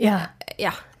mig. Ja.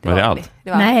 Var det allt?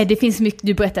 Nej, det finns mycket.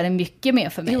 Du berättade mycket mer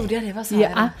för mig. Jo, det var så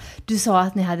här. Ja, du sa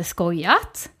att ni hade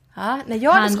skojat. Ja,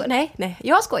 nej,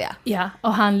 jag skojar. Ja,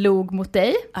 och han log mot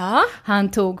dig. Ja.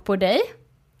 Han tog på dig.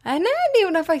 Nej, det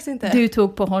gjorde han faktiskt inte. Du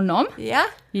tog på honom.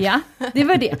 Ja, det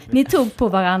var det. Ni tog på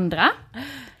varandra.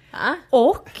 Ja.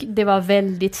 Och det var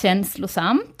väldigt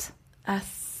känslosamt.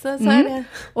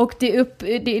 Och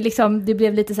det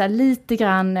blev lite så här, lite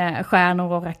grann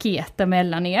stjärnor och raketer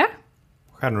mellan er.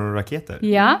 Stjärnor och raketer?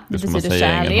 Ja, det betyder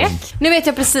kärlek. Nu vet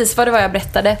jag precis vad det var jag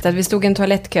berättade. Att vi stod i en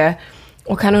toalettkö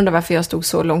och han undrade varför jag stod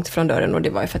så långt från dörren. Och det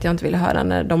var ju för att jag inte ville höra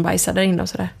när de bajsade där inne och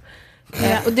sådär.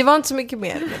 Och det var inte så mycket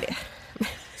mer med det.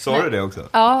 Sa du det också?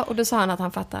 Ja, och då sa han att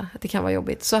han fattade att det kan vara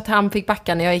jobbigt. Så att han fick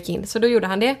backa när jag gick in. Så då gjorde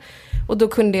han det. Och då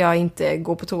kunde jag inte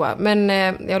gå på toa. Men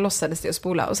jag låtsades det och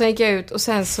spola. Och sen gick jag ut och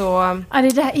sen så... Ja, det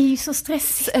där är ju så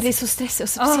stressigt. Det är så stressigt. Och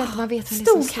speciellt man vet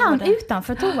stod han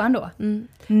utanför toan då? Nej.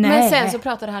 Men sen så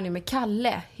pratade han ju med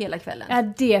Kalle hela kvällen. Ja,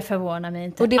 det förvånar mig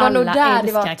inte. Och det var nog där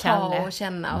det var Kalle. Ta och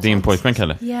känna. Och din pojkvän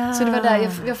Kalle? Ja. Så det var där,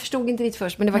 jag förstod inte riktigt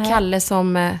först. Men det var Kalle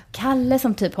som... Kalle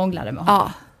som typ hånglade med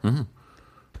honom. Ja.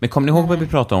 Men kommer ni ihåg vad vi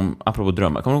pratade om, apropå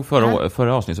drömmar? Kommer ni ihåg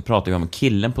förra avsnittet så pratade vi om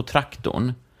killen på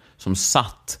traktorn som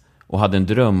satt och hade en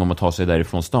dröm om att ta sig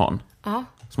därifrån stan.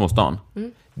 Småstan.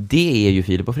 Det är ju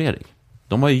Filip och Fredrik.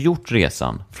 De har ju gjort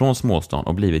resan från småstan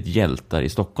och blivit hjältar i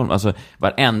Stockholm. Alltså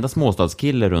varenda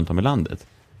småstadskille runt om i landet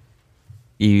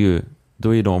är ju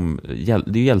då är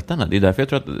det är hjältarna. Det är därför jag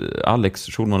tror att Alex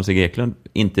Schulman och Sigge Eklund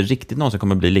inte riktigt någonsin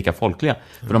kommer bli lika folkliga.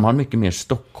 För de har mycket mer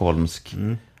stockholmsk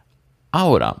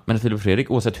aura. Men Filip och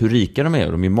Fredrik, oavsett hur rika de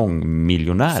är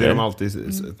mångmiljonärer. Så de alltid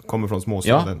kommer från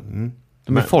småstaden. Ja,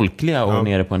 de är folkliga och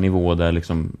nere på en nivå där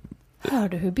liksom... Hör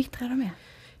du hur bittra de är?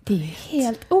 Det är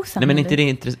helt osannolikt. Nej, men inte är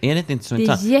det inte så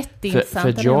intressant? Det är jätteintressant. För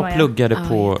att jag pluggade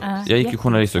på... jag gick i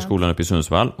journalisthögskolan uppe i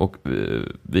Sundsvall och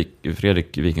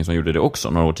Fredrik Wikingsson gjorde det också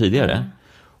några år tidigare.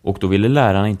 Och då ville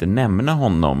lärarna inte nämna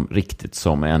honom riktigt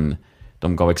som en...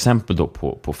 De gav exempel då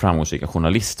på framgångsrika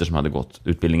journalister som hade gått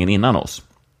utbildningen innan oss.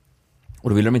 Och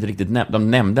då ville de inte riktigt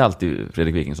de nämnde alltid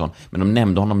Fredrik Wikingsson, men de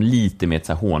nämnde honom lite med ett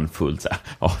så här hånfullt så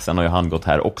här, sen har ju han gått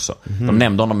här också. De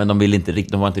nämnde honom, men de var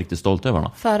inte riktigt stolta över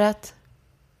honom. För att?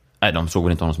 Nej, de såg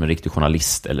väl inte honom som en riktig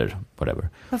journalist eller whatever.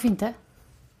 Varför inte?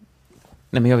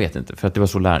 Nej, men jag vet inte, för att det var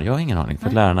så jag har ingen aning, för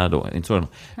att lärarna då inte såg dem.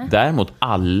 Däremot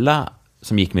alla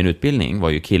som gick min utbildning var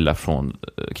ju killar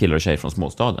och tjejer från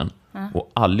småstaden.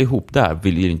 Och allihop där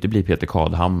ville ju inte bli Peter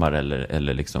Kadhammar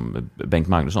eller liksom Bengt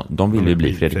Magnusson. De ville ju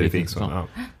bli Fredrik Wikingsson. Ja.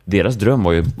 Deras dröm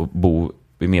var ju att bo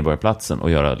vid Medborgarplatsen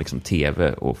och göra liksom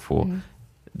tv och få...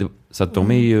 Så att de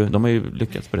har ju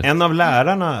lyckats på det. En av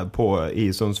lärarna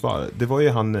i Sundsvall, det var ju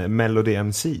han Melody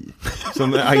MC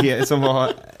som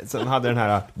hade den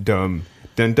här dum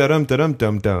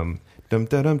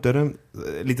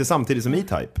lite samtidigt som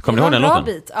E-Type. Kommer du ihåg den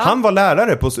låten? Han var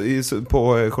lärare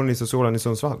på Journalisthögskolan i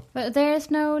Sundsvall. There's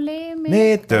no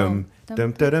limit.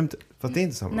 Fast det är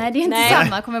inte samma. Nej, det är inte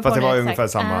samma. Kommer fast det var ungefär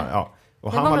samma, ja.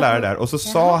 Och han var lärare där. Och så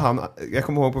sa han, jag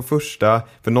kommer ihåg på första,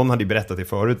 för någon hade ju berättat det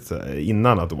förut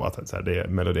innan att det är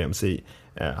Melody MC.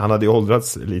 Han hade ju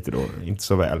åldrats lite då, inte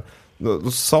så väl.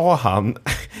 Då sa han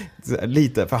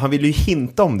lite, för han ville ju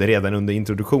hinta om det redan under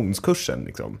introduktionskursen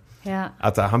liksom. Ja.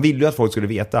 Att han ville ju att folk skulle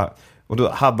veta. Och då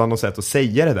hade han något sätt att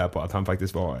säga det där på, att han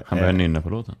faktiskt var... Han började nynna på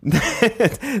låten.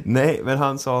 Nej, men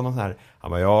han sa något här.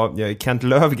 Han bara, Kent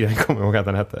Lövgren kommer jag ihåg att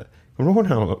han hette. Kommer du ihåg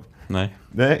den honom? Nej,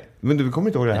 men du kommer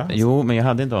inte ihåg det här? Jo, men jag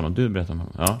hade inte honom. Du berättade om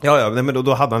honom. Ja, men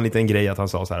då hade han lite en grej att han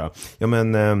sa så här. Ja,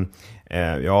 men...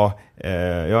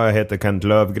 jag heter Kent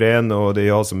Lövgren och det är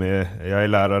jag jag är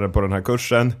lärare på den här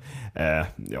kursen.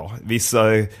 Vissa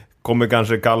kommer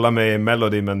kanske kalla mig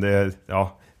Melody, men det...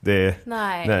 Nej,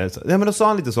 men då sa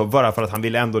han lite så, bara för att han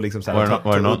ville ändå liksom så här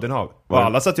ta udden av. Och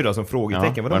alla satt ju där som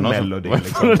frågetecken, vadå Melody?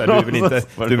 Liksom, du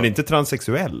är väl inte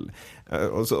transsexuell?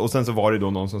 Och sen så var det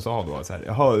då någon som sa då så här,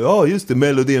 ja just det,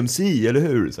 Melody MC, eller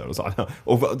hur? Så här, och sa han.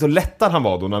 Och då lättad han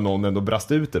var då när någon ändå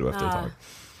brast ut det då efter ett tag.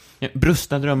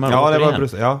 Brusta drömmar. Ja, det var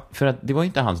brusta, ja. För att det var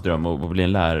inte hans dröm att bli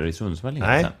en lärare i Sundsvall.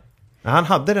 Nej, han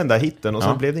hade den där hitten och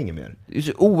så blev det inget mer. Det är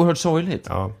så oerhört sorgligt.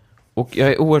 Ja. Och jag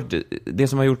är oerhört, det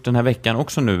som har gjort den här veckan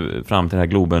också nu fram till det här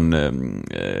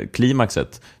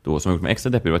Globen-klimaxet då, som har gjort mig extra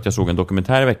deppig, var att jag såg en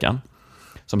dokumentär i veckan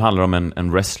som handlar om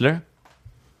en wrestler.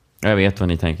 Jag vet vad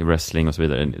ni tänker, wrestling och så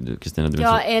vidare. Kristina,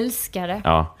 jag älskar det.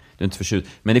 Ja, du är inte förtjust.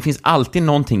 Men det finns alltid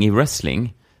någonting i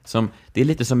wrestling som, det är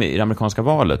lite som i det amerikanska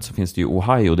valet, så finns det ju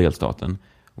Ohio-delstaten.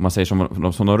 Och man säger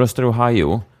som de röstar i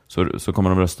Ohio, så kommer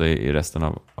de rösta i resten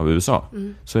av USA.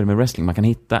 Så är det med wrestling. Man kan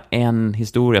hitta en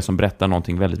historia som berättar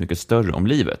någonting väldigt mycket större om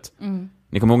livet.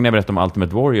 Ni kommer ihåg när jag berättade om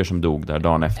Ultimate Warrior som dog där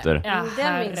dagen efter. Ja,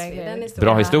 den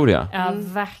bra historia. Ja,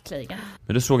 verkligen.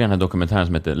 Men då såg jag den här dokumentären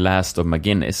som heter Last of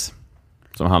McGuinness.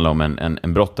 Som handlar om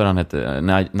en brottare, han heter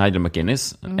Nigel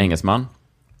McGuinness, engelsman.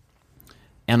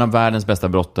 En av världens bästa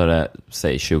brottare,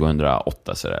 säg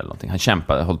 2008 så eller någonting. Han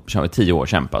kämpade 10 år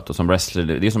kämpat, och som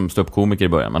wrestler, det är som ståuppkomiker i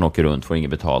början, man åker runt, får inget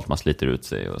betalt, man sliter ut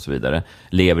sig och så vidare.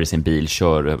 Lever i sin bil,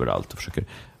 kör överallt och försöker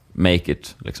make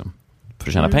it liksom, för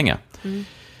att tjäna pengar.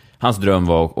 Hans dröm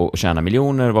var att tjäna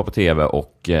miljoner, vara på tv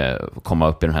och komma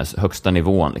upp i den här högsta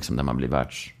nivån liksom, där man blir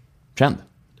världskänd.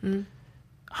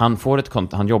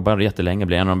 Han jobbar jättelänge,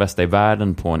 blir en av de bästa i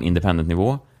världen på en independent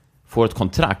nivå. Får ett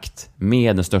kontrakt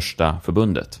med det största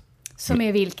förbundet. Som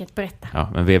är vilket, berätta. Ja,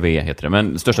 men WWE heter det.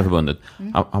 Men största förbundet.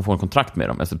 Han får en kontrakt med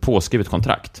dem. Alltså ett påskrivet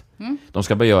kontrakt. De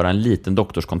ska bara göra en liten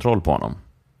doktorskontroll på honom.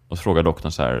 Och så frågar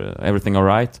doktorn så här, everything all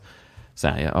right? Så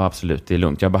här, ja, absolut, det är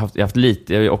lugnt. Jag har haft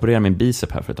lite, jag opererade min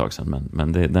bicep här för ett tag sedan.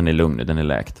 Men den är lugn nu, den är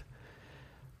läkt.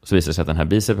 Så visar det sig att den här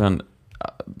bicepen,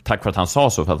 tack för att han sa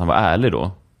så, för att han var ärlig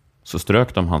då, så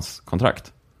strök de hans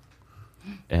kontrakt.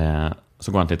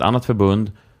 Så går han till ett annat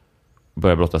förbund,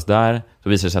 börjar brottas där, så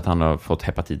visar det sig att han har fått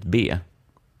hepatit B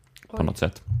på något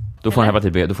sätt. Då får han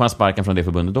hepatit B, då får han sparken från det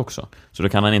förbundet också. Så då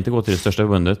kan han inte gå till det största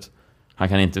förbundet. Han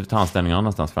kan inte ta anställning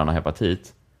annanstans för han har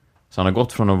hepatit. Så han har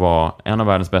gått från att vara en av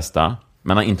världens bästa,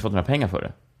 men han har inte fått några pengar för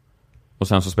det. Och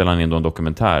sen så spelar han in då en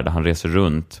dokumentär där han reser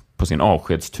runt på sin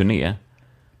avskedsturné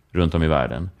runt om i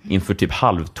världen inför typ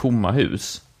halvtomma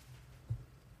hus.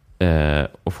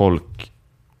 Och folk...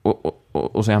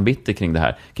 Och så är han bitter kring det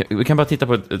här. Vi kan bara titta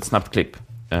på ett snabbt klipp.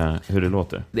 Hur det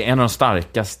låter. Det är en av de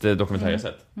starkaste dokumentärer jag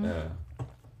sett.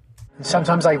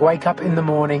 Sometimes I wake up in the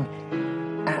morning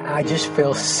and I just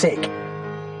feel sick.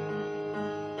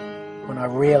 When I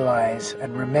realize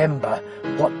and remember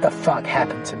what the fuck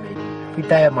happened to me. Every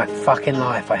day of my fucking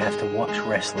life I have to watch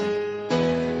wrestling.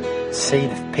 See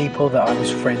the people that I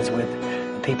was friends with,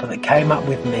 the people that came up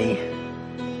with me,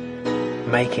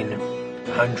 making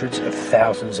hundreds of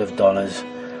thousands of dollars,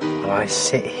 while I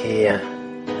sit here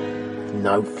with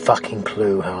no fucking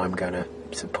clue how I'm gonna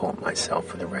support myself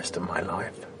for the rest of my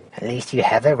life. At least you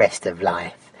have a rest of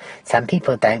life. Some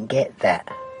people don't get that.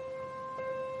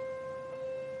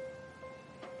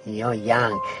 You're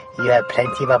young. You have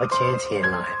plenty of opportunity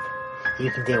in life. You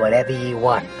can do whatever you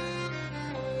want.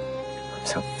 I'm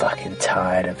so fucking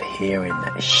tired of hearing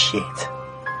that shit.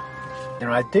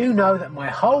 And I do know that my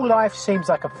whole life seems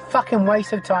like a fucking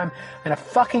waste of time and a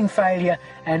fucking failure,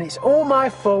 and it's all my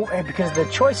fault because of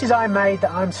the choices I made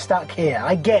that I'm stuck here.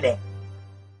 I get it.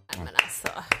 Men alltså.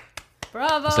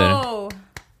 Bravo!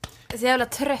 Jag är så jävla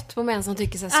trött på män som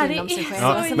tycker så här synd om sig själv.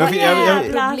 Ja, Alltså, men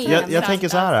jag tänker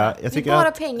så här. Jag tycker det är bara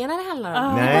att... pengarna det handlar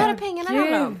om. Nej. Det är bara pengarna det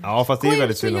handlar om. Ja, fast det är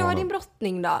väldigt synd om gör honom. din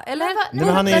brottning då, eller? Nej,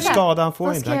 men han är ju skadad, han får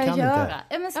Vad inte, ska han jag kan göra? inte.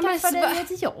 Ja, men skaffa dig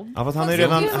ett jobb. Ja, fast han har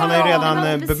ju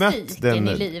redan bemött den.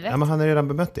 I livet. Ja, men han har redan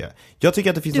bemött det. Jag tycker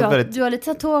att det finns något väldigt... Du har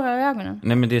lite tårar i ögonen.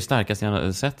 Nej, men det är starkast jag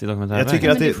har sett i dokumentären. Jag tycker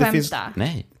att det finns...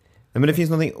 Nej. Men det finns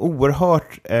något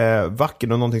oerhört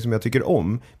vackert och någonting som jag tycker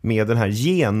om med den här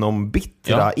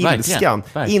genombittra ilskan.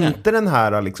 Verkligen. Inte den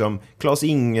här liksom Claes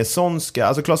Ingessonska.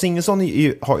 Alltså Claes Ingesson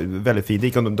har väldigt fint. Det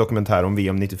gick en dokumentär om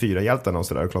VM 94-hjältarna och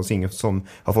sådär. Claes Ingesson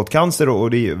har fått cancer och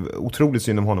det är otroligt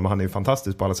synd om honom. Han är ju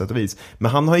fantastisk på alla sätt och vis.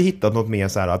 Men han har ju hittat något mer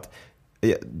så här att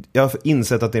jag har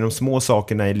insett att det är de små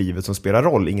sakerna i livet som spelar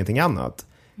roll, ingenting annat.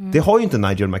 Det har ju inte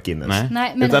Nigel McGuinness.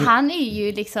 Nej, men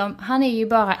han är ju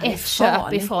bara ett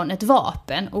köp ifrån ett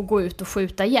vapen och gå ut och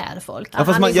skjuta ihjäl folk. Ja,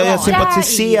 fast jag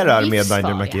sympatiserar med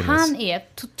Nigel McGuinness. Han är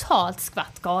totalt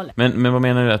skvattgalen. Men vad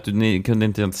menar du? Att ni kunde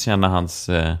inte ens känna hans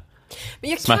men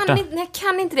jag smärta?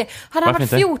 kan inte det. Hade han varit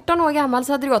 14 år gammal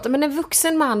så hade det gått. Men en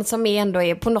vuxen man som ändå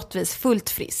är på något vis fullt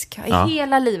frisk. Har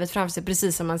hela livet framför sig,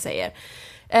 precis som man säger.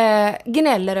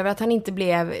 Gnäller över att han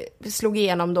inte slog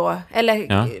igenom då. Eller...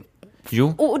 Ja.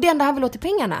 Jo. Och det enda han vill åt till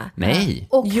pengarna. Nej.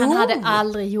 Och han hade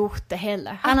aldrig gjort det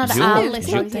heller. Han hade aldrig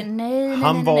slagit det. Nej.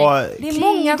 Det är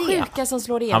många sjuka som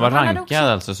slår igenom. Han var rankad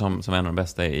alltså som en av de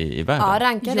bästa i världen. Ja,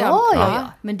 rankad. Ja.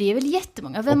 Men det är väl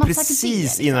jättemånga. Vem och har sagt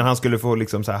precis det? Innan han skulle få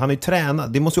liksom så här, han har ju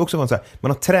tränat. Det måste ju också vara så här,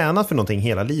 man har tränat för någonting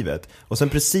hela livet. Och sen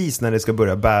precis när det ska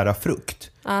börja bära frukt.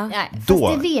 Nej, fast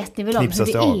det vet ni väl om hur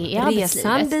det är i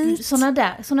arbetslivet.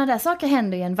 Såna där saker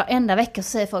händer ju varenda vecka, så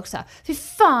säger folk så här: fy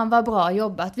fan vad bra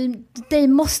jobbat, det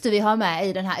måste vi ha med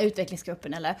i den här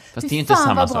utvecklingsgruppen, eller? Fast det är inte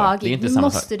samma sak. Det är inte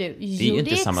samma sak. Det är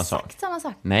inte samma sak. Samma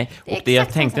sak. Nej, och det jag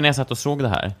tänkte när jag satt och såg det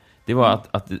här, det var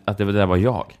att det där var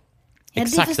jag.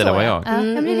 Exakt, det där var jag.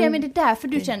 Men det är därför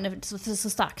du känner så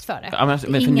starkt för det. Ja, men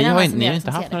för ni har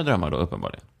inte haft några drömmar då,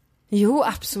 uppenbarligen. Jo,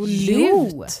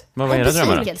 absolut. Vad var era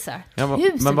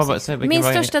drömmar? Min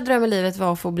största dröm i livet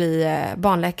var att få bli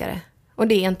barnläkare. Och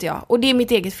det är inte jag. Och det är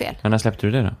mitt eget fel. Men när släppte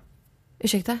du det då?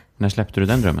 Ursäkta? När släppte du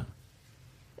den drömmen?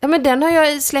 Ja, men den har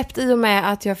jag släppt i och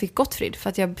med att jag fick Gottfrid. För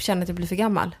att jag känner att jag blir för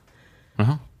gammal.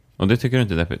 Jaha. Och det tycker du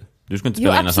inte är deppigt? Du ska inte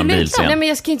spela in en sån bilscen. Nej, men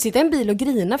jag ska inte sitta i en bil och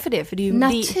grina för det. För det är ju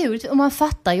naturligt. Och man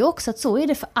fattar ju också att så är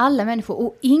det för alla människor.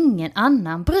 Och ingen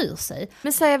annan bryr sig.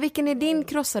 Men säg, vilken är din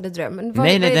krossade dröm?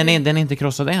 Nej, den är inte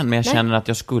krossad än. Men jag känner att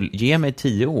jag skulle ge mig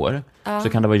 10 år. Så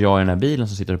kan det vara jag i den här bilen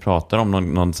som sitter och pratar om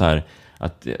någon så här,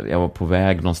 att jag var på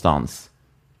väg någonstans.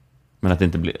 Men att det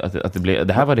inte blev,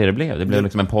 det här var det blev. Det blev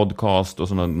liksom en podcast och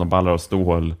så någon ballar av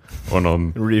stål och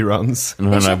någon reruns.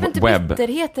 Jag köper inte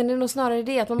bitterheten, det är nog snarare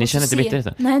det att man ni måste känner inte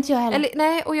bitterheten? Nej, inte jag heller.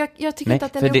 Nej, och jag tycker inte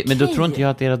att den är okej. Men då tror inte jag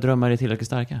att era drömmar är tillräckligt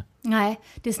starka. Nej,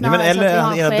 det är snarare eller så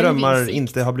att era drömmar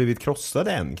inte har blivit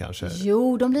krossade än kanske.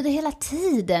 Jo, de blir det hela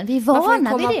tiden. Vi är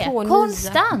vana vid det.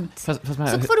 Konstant. Så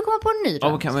får du komma på en ny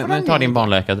dröm. Men ta din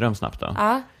barnläkardröm snabbt då.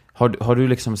 Ja. Har du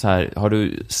liksom så här, har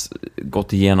du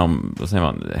gått igenom, vad säger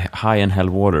man, high and hell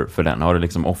water för den? Har du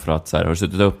liksom offrat så här, har du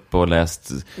suttit upp och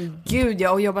läst? Gud, jag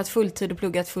har jobbat fulltid och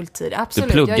pluggat fulltid. Absolut.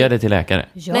 Du pluggade till läkare?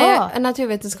 Ja. Nej,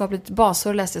 naturvetenskapligt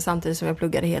basår läste jag samtidigt som jag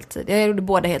pluggade heltid. Jag gjorde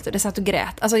båda heltid. Jag satt och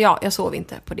grät. Alltså jag sov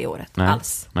inte på det året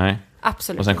alls. Nej.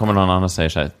 Absolut. Och sen kommer någon annan och säger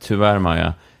så här: tyvärr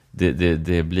Maja,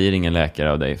 det blir ingen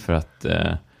läkare av dig för att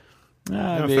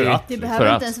Det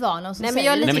behöver inte ens vara någon som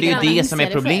säger Nej, men det är ju det som är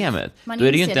problemet. Då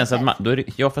är det ju inte ens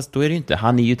att fast då är det ju inte,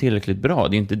 han är ju tillräckligt bra.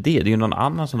 Det är ju inte det. Det är ju någon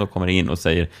annan som då kommer in och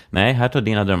säger, nej, här tar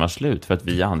dina drömmar slut för att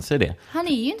vi anser det. Han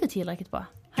är ju inte tillräckligt bra.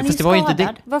 Han fast är det var skadad.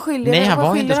 Inte det. Vad skyller nej, han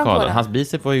var inte han skadad. Hans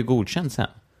bicep var ju godkänd sen.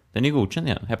 Den är ju godkänd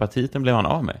igen. Hepatiten blev han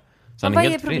av med. Men vad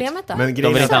är problemet då? Men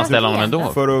de vill inte anställa honom ändå.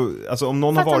 Om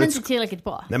någon har varit... han är inte tillräckligt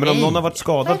bra. Nej, men om någon har varit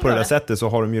skadad på det där sättet så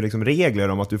har de ju liksom regler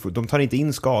om att de tar inte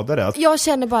in skadade. Jag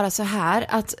känner bara så här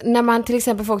att när man till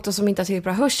exempel folk då som inte har tillräckligt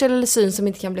bra hörsel eller syn, som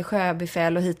inte kan bli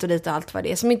sjöbefäl och hit och dit och allt vad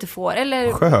det är, som inte får,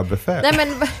 eller... Sjöbefäl? Nej,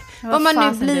 men vad man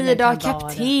nu blir då,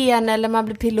 kapten eller man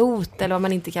blir pilot eller vad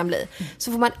man inte kan bli,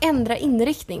 så får man ändra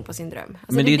inriktning på sin dröm.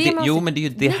 Alltså, men det är ju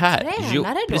det här. Jo,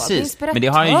 precis. Men det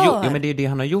har han gjort. Men det är det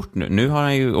han har gjort nu. Nu har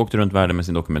han ju åkt runt världen med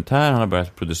sin dokumentär. Han har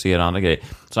börjat producera andra grejer.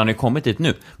 Så han har ju kommit dit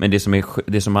nu. Men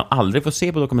det som man aldrig får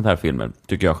se på dokumentärfilmer,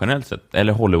 tycker jag generellt sett,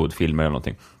 eller Hollywoodfilmer eller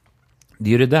någonting, det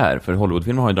är ju det där. För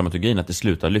Hollywoodfilmer har ju dramaturgin att det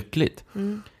slutar lyckligt.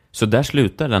 Så där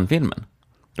slutar den filmen.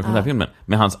 Dokumentärfilmen.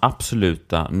 Med hans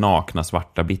absoluta nakna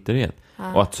svarta bitterhet.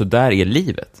 Och att så där är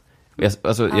livet.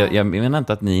 Jag menar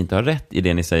inte att ni inte har rätt i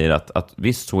det ni säger att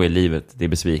visst så är livet, det är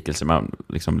besvikelse, man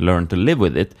liksom learn to live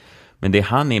with it. Men det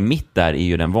han är mitt där är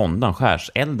ju den våndan,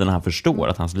 skärselden, när han förstår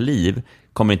att hans liv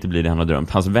kommer inte bli det han har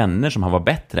drömt. Hans vänner som han var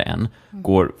bättre än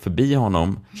går förbi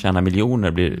honom, tjänar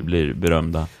miljoner, blir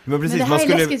berömda. Men det här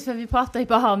är läskigt för vi pratar ju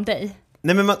bara om dig.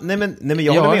 Nej men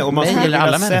jag håller med. Och man skulle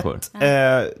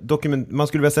man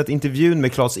skulle vilja sett intervjun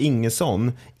med Claes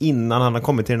Ingesson innan han har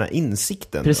kommit till den här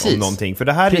insikten om någonting. För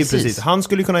det här är ju precis, han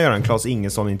skulle kunna göra en Claes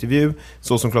Ingesson-intervju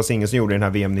så som Claes Ingesson gjorde i den här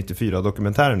VM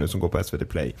 94-dokumentären nu som går på SVT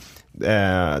Play.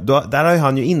 Där har ju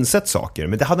han ju insett saker,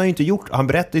 men det hade han ju inte gjort. Han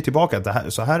berättade ju tillbaka att det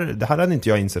här hade inte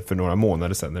jag insett för några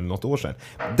månader sedan eller något år sedan.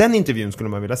 Den intervjun skulle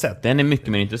man vilja sett. Den är mycket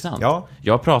mer intressant. Ja.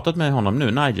 Jag har pratat med honom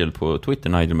nu, Nigel på Twitter,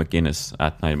 Nigel McGuinness,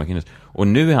 och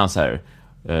nu är han så här,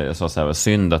 jag sa så här,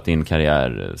 synd att din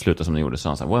karriär slutar som den gjorde. Så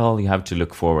han sa, well, you have to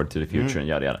look forward to the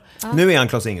future. Nu är han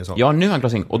Claes Ingesson. Ja, nu är han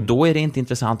Claes Ingesson. Och då är det inte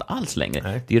intressant alls längre.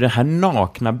 Nej. Det är den här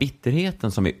nakna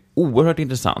bitterheten som är oerhört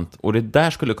intressant. Och det där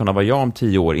skulle kunna vara jag om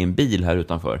 10 år i en bil här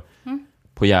utanför.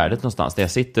 På Gärdet någonstans, där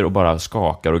jag sitter och bara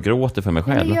skakar och gråter för mig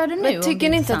själv. Men gör det nu, men tycker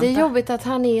ni inte att det är jobbigt att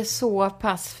han är så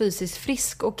pass fysiskt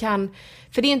frisk och kan...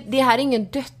 För det här är ingen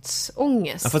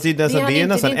dödsångest. Ja, fast det är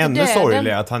nästan ännu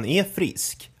sorgligare att han är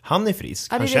frisk. Han är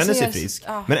frisk, han känner sig frisk.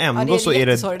 Ja. Men ändå så är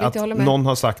det att någon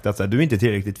har sagt att du är inte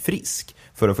tillräckligt frisk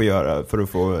för att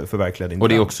få förverkliga din dröm. Och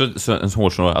det är också en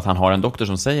hård så att han har en doktor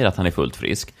som säger att han är fullt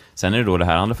frisk. Sen är det då det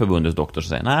här andra förbundets doktor som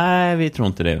säger, nej, vi tror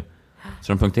inte det.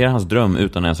 Så de punkterar hans dröm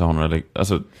utan ens att ha några...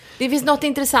 Alltså... Det finns något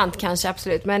intressant kanske,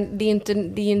 absolut. Men det är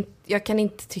inte jag kan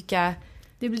inte tycka...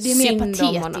 Det är mer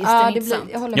patetiskt.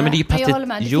 Jag håller med. Ja, men det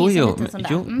är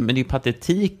ju men det är ju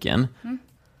patetiken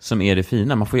som är det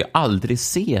fina. Man får ju aldrig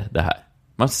se det här.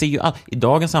 Man ser ju i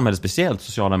dagens samhälle, speciellt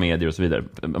sociala medier och så vidare.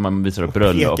 Man visar upp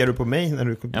bröllop. Pekar du på mig när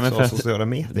du sa sociala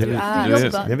medier?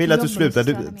 Jag vill att du slutar.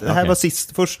 Det här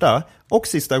var första och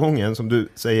sista gången som du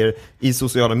säger i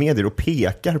sociala medier och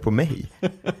pekar på mig.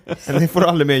 Det får du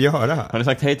aldrig mer göra. Har du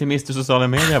sagt hej till Mr. Sociala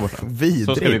medier här borta?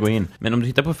 Så ska vi gå in. Men om du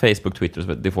tittar på Facebook, Twitter,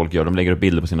 så det folk gör, de lägger upp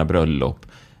bilder på sina bröllop.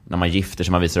 När man gifter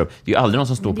sig, man visar upp. Det är ju aldrig någon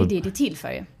som står på... Det är det till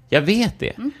för ju. Jag vet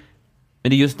det. Men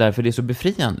det är just därför det är så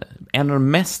befriande. En av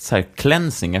de mest så här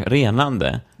cleansing,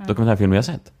 renande dokumentärfilmer jag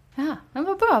har sett. Ja, men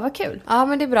vad bra, vad kul. Ja,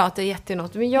 men det är bra att det är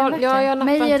jättenåt. Men jag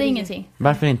mig ger det ingenting.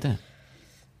 Varför inte?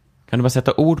 Kan du bara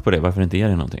sätta ord på det? Varför inte ger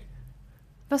det någonting?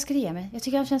 Vad ska det ge mig? Jag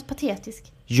tycker han känns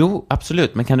patetisk. Jo,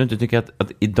 absolut. Men kan du inte tycka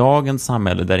att i dagens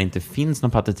samhälle där det inte finns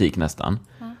någon patetik nästan,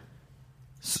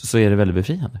 så är det väldigt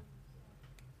befriande?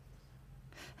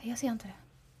 Jag ser inte det.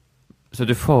 Så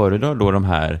du föredrar då de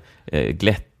här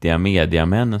glättiga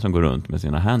mediamännen som går runt med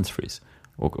sina handsfrees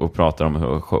och pratar om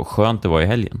hur skönt det var i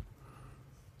helgen.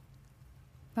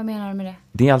 Vad menar du med det?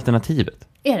 Det är alternativet.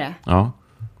 Är det? Ja.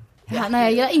 Nej,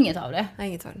 jag gör inget av det.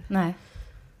 Nej.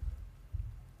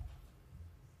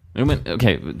 Jo, men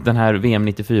okej, den här VM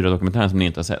 94-dokumentären som ni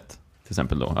inte har sett, till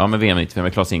exempel då. Ja, men VM 94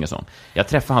 med Claes Ingesson. Jag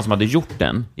träffade han som hade gjort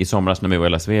den i somras när vi var i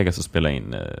Las Vegas och spelade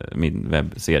in min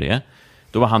webbserie.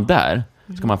 Då var han där.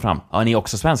 Så kom han fram. Ja, ni är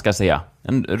också svenskar, säger jag.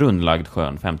 En rundlagd,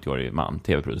 skön, 50-årig man,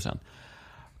 tv-producent.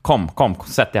 Kom,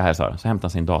 sätt dig här, så hämtar han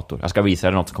sin dator. Jag ska visa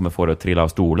dig något som kommer få dig att trilla av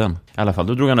stolen. I alla fall,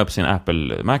 då drog han upp sin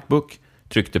Apple Macbook,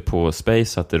 tryckte på Space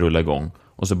så att det rullade igång.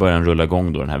 Och så började han rulla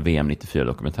igång då den här VM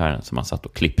 94-dokumentären som han satt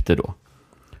och klippte då.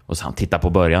 Och så han, titta på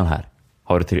början här.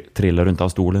 Trillar du inte av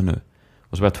stolen nu?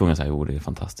 Och så var jag tvungen att säga, jo, det är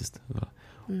fantastiskt.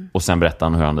 Och sen berättade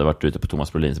han hur han hade varit ute på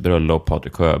Thomas Brolins bröllop,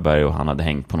 Patrik Sjöberg, och han hade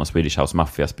hängt på någon Swedish House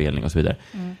Mafia-spelning och så vidare.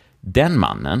 Den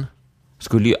mannen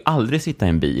skulle ju aldrig sitta i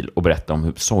en bil och berätta om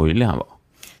hur sorglig han var.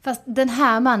 Fast den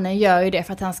här mannen gör ju det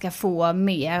för att han ska få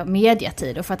mer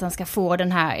mediatid och för att han ska få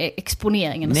den här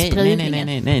exponeringen och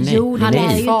spridningen. Nej. Jo, han är ju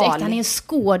inte farlig. äkta, han är en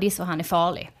skådis och han är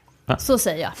farlig. Så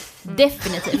säger jag.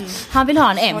 Definitivt. Han vill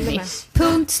ha en Emmy.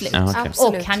 Punkt slut. Ja, okay.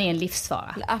 Och han är en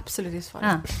livsfara. Absolut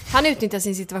livsfara. Han utnyttjar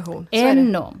sin situation.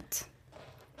 Enormt.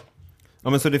 Ja,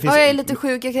 men så det finns... jag är lite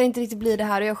sjuk, jag kan inte riktigt bli det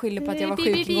här och jag skyller på att jag var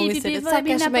sjuk en gång istället.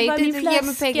 Stackars mig, ge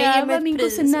mig pengar, ge mig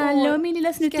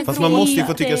ett pris. Fast man måste ju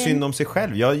få tycka synd om sig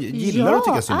själv. Jag gillar att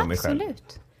tycka synd om mig själv.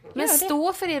 Absolut. Men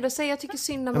stå för det och säg jag tycker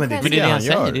synd om mig själv. Men det är det han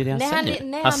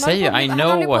säger. Han säger I know what.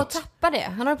 Han håller på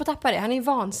att tappa det. Han är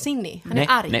vansinnig. Han är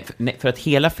arg. Nej, för att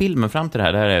hela filmen fram till det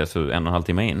här är så 1,5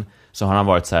 timme in, så har han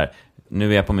varit så här: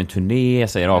 nu är jag på min turné, jag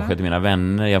säger avsked till mina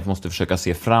vänner, jag måste försöka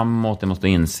se framåt, jag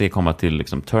måste komma till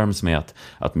liksom terms med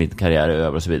att min karriär är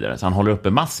över och så vidare. Så han håller uppe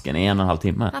masken i 1,5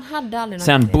 timme. Han hade aldrig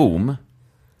sen boom,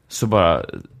 så bara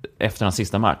efter hans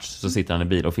sista match så sitter han i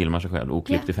bil och filmar sig själv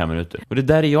oklippt i 5 minuter. Och det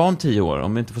där är jag om 10 år,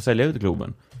 om vi inte får sälja ut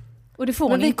Globen. Och det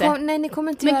får ni inte. Nej, ni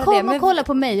kommer inte men göra kom det. Men kolla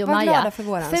på mig och Maja.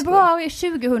 Februari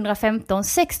 2015,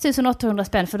 6 800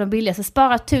 spänn för de billigaste.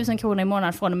 Spara 1 000 kronor i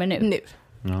månaden från och med nu.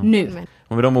 Nu.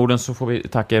 Och med de orden så får vi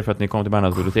tacka er för att ni kom till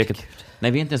Bernadottebiblioteket.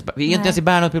 Nej, vi är inte ens i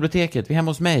Bernadottebiblioteket. Vi är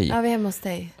hemma hos mig. Ja, vi är hemma hos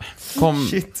dig.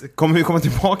 Shit, kommer vi komma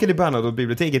tillbaka till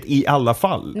Bernadottebiblioteket i alla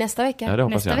fall? Nästa vecka. Ja, det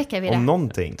hoppas Nästa vecka är vi där. Om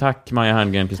någonting. Tack Maja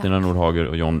Herngren, Kristina Nordhager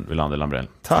och John Wilander Lambrell.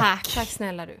 Tack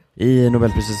snälla du. I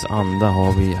Nobelprisets anda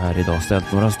har vi här idag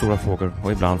ställt några stora frågor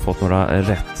och ibland fått några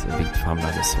rätt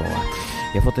vittfamlade svar.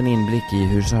 Vi har fått en inblick i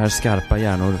hur så här skarpa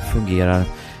hjärnor fungerar.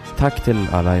 Tack till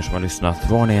alla er som har lyssnat,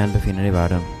 var ni än befinner er i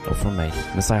världen. Och från mig,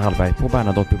 Messiah Hallberg på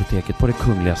Bernadottebiblioteket på det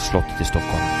Kungliga slottet i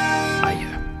Stockholm. Adjö.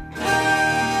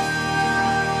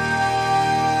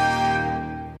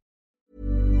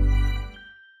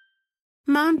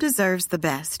 Mom deserves the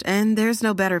best, and there's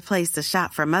no better place to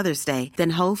shop for Mother's Day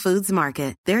than Whole Foods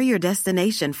Market. They're your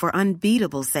destination for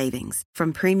unbeatable savings,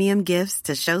 from premium gifts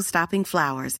to show-stopping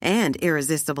flowers and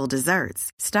irresistible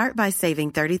desserts. Start by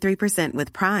saving 33%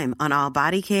 with Prime on all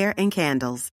body care and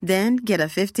candles. Then get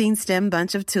a 15-stem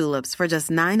bunch of tulips for just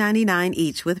 $9.99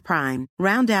 each with Prime.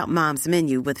 Round out Mom's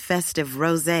menu with festive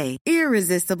rosé,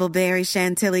 irresistible berry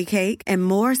chantilly cake, and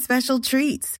more special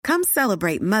treats. Come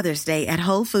celebrate Mother's Day at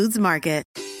Whole Foods Market.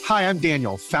 Hi, I'm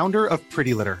Daniel, founder of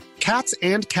Pretty Litter. Cats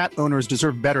and cat owners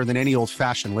deserve better than any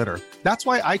old-fashioned litter. That's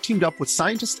why I teamed up with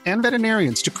scientists and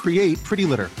veterinarians to create Pretty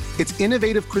Litter. Its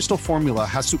innovative crystal formula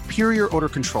has superior odor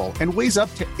control and weighs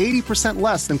up to 80%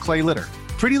 less than clay litter.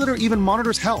 Pretty Litter even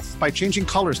monitors health by changing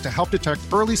colors to help detect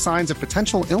early signs of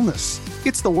potential illness.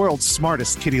 It's the world's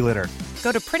smartest kitty litter.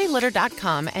 Go to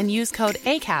prettylitter.com and use code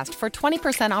ACAST for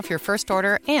 20% off your first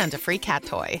order and a free cat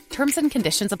toy. Terms and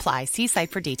conditions apply. See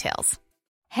site for details.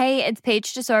 Hey, it's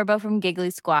Paige DeSorbo from Giggly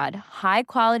Squad. High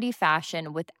quality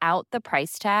fashion without the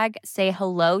price tag. Say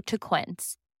hello to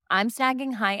Quince. I'm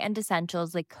snagging high-end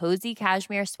essentials like cozy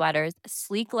cashmere sweaters,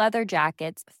 sleek leather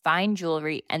jackets, fine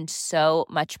jewelry, and so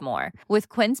much more. With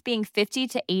Quince being 50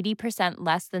 to 80%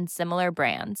 less than similar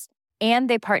brands. And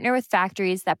they partner with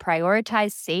factories that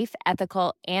prioritize safe,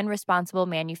 ethical, and responsible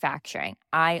manufacturing.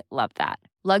 I love that.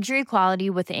 Luxury quality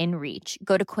within reach.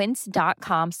 Go to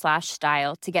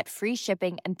quince.com/style to get free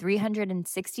shipping and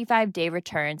 365-day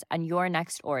returns on your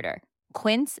next order.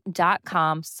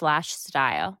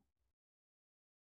 Quince.com/style.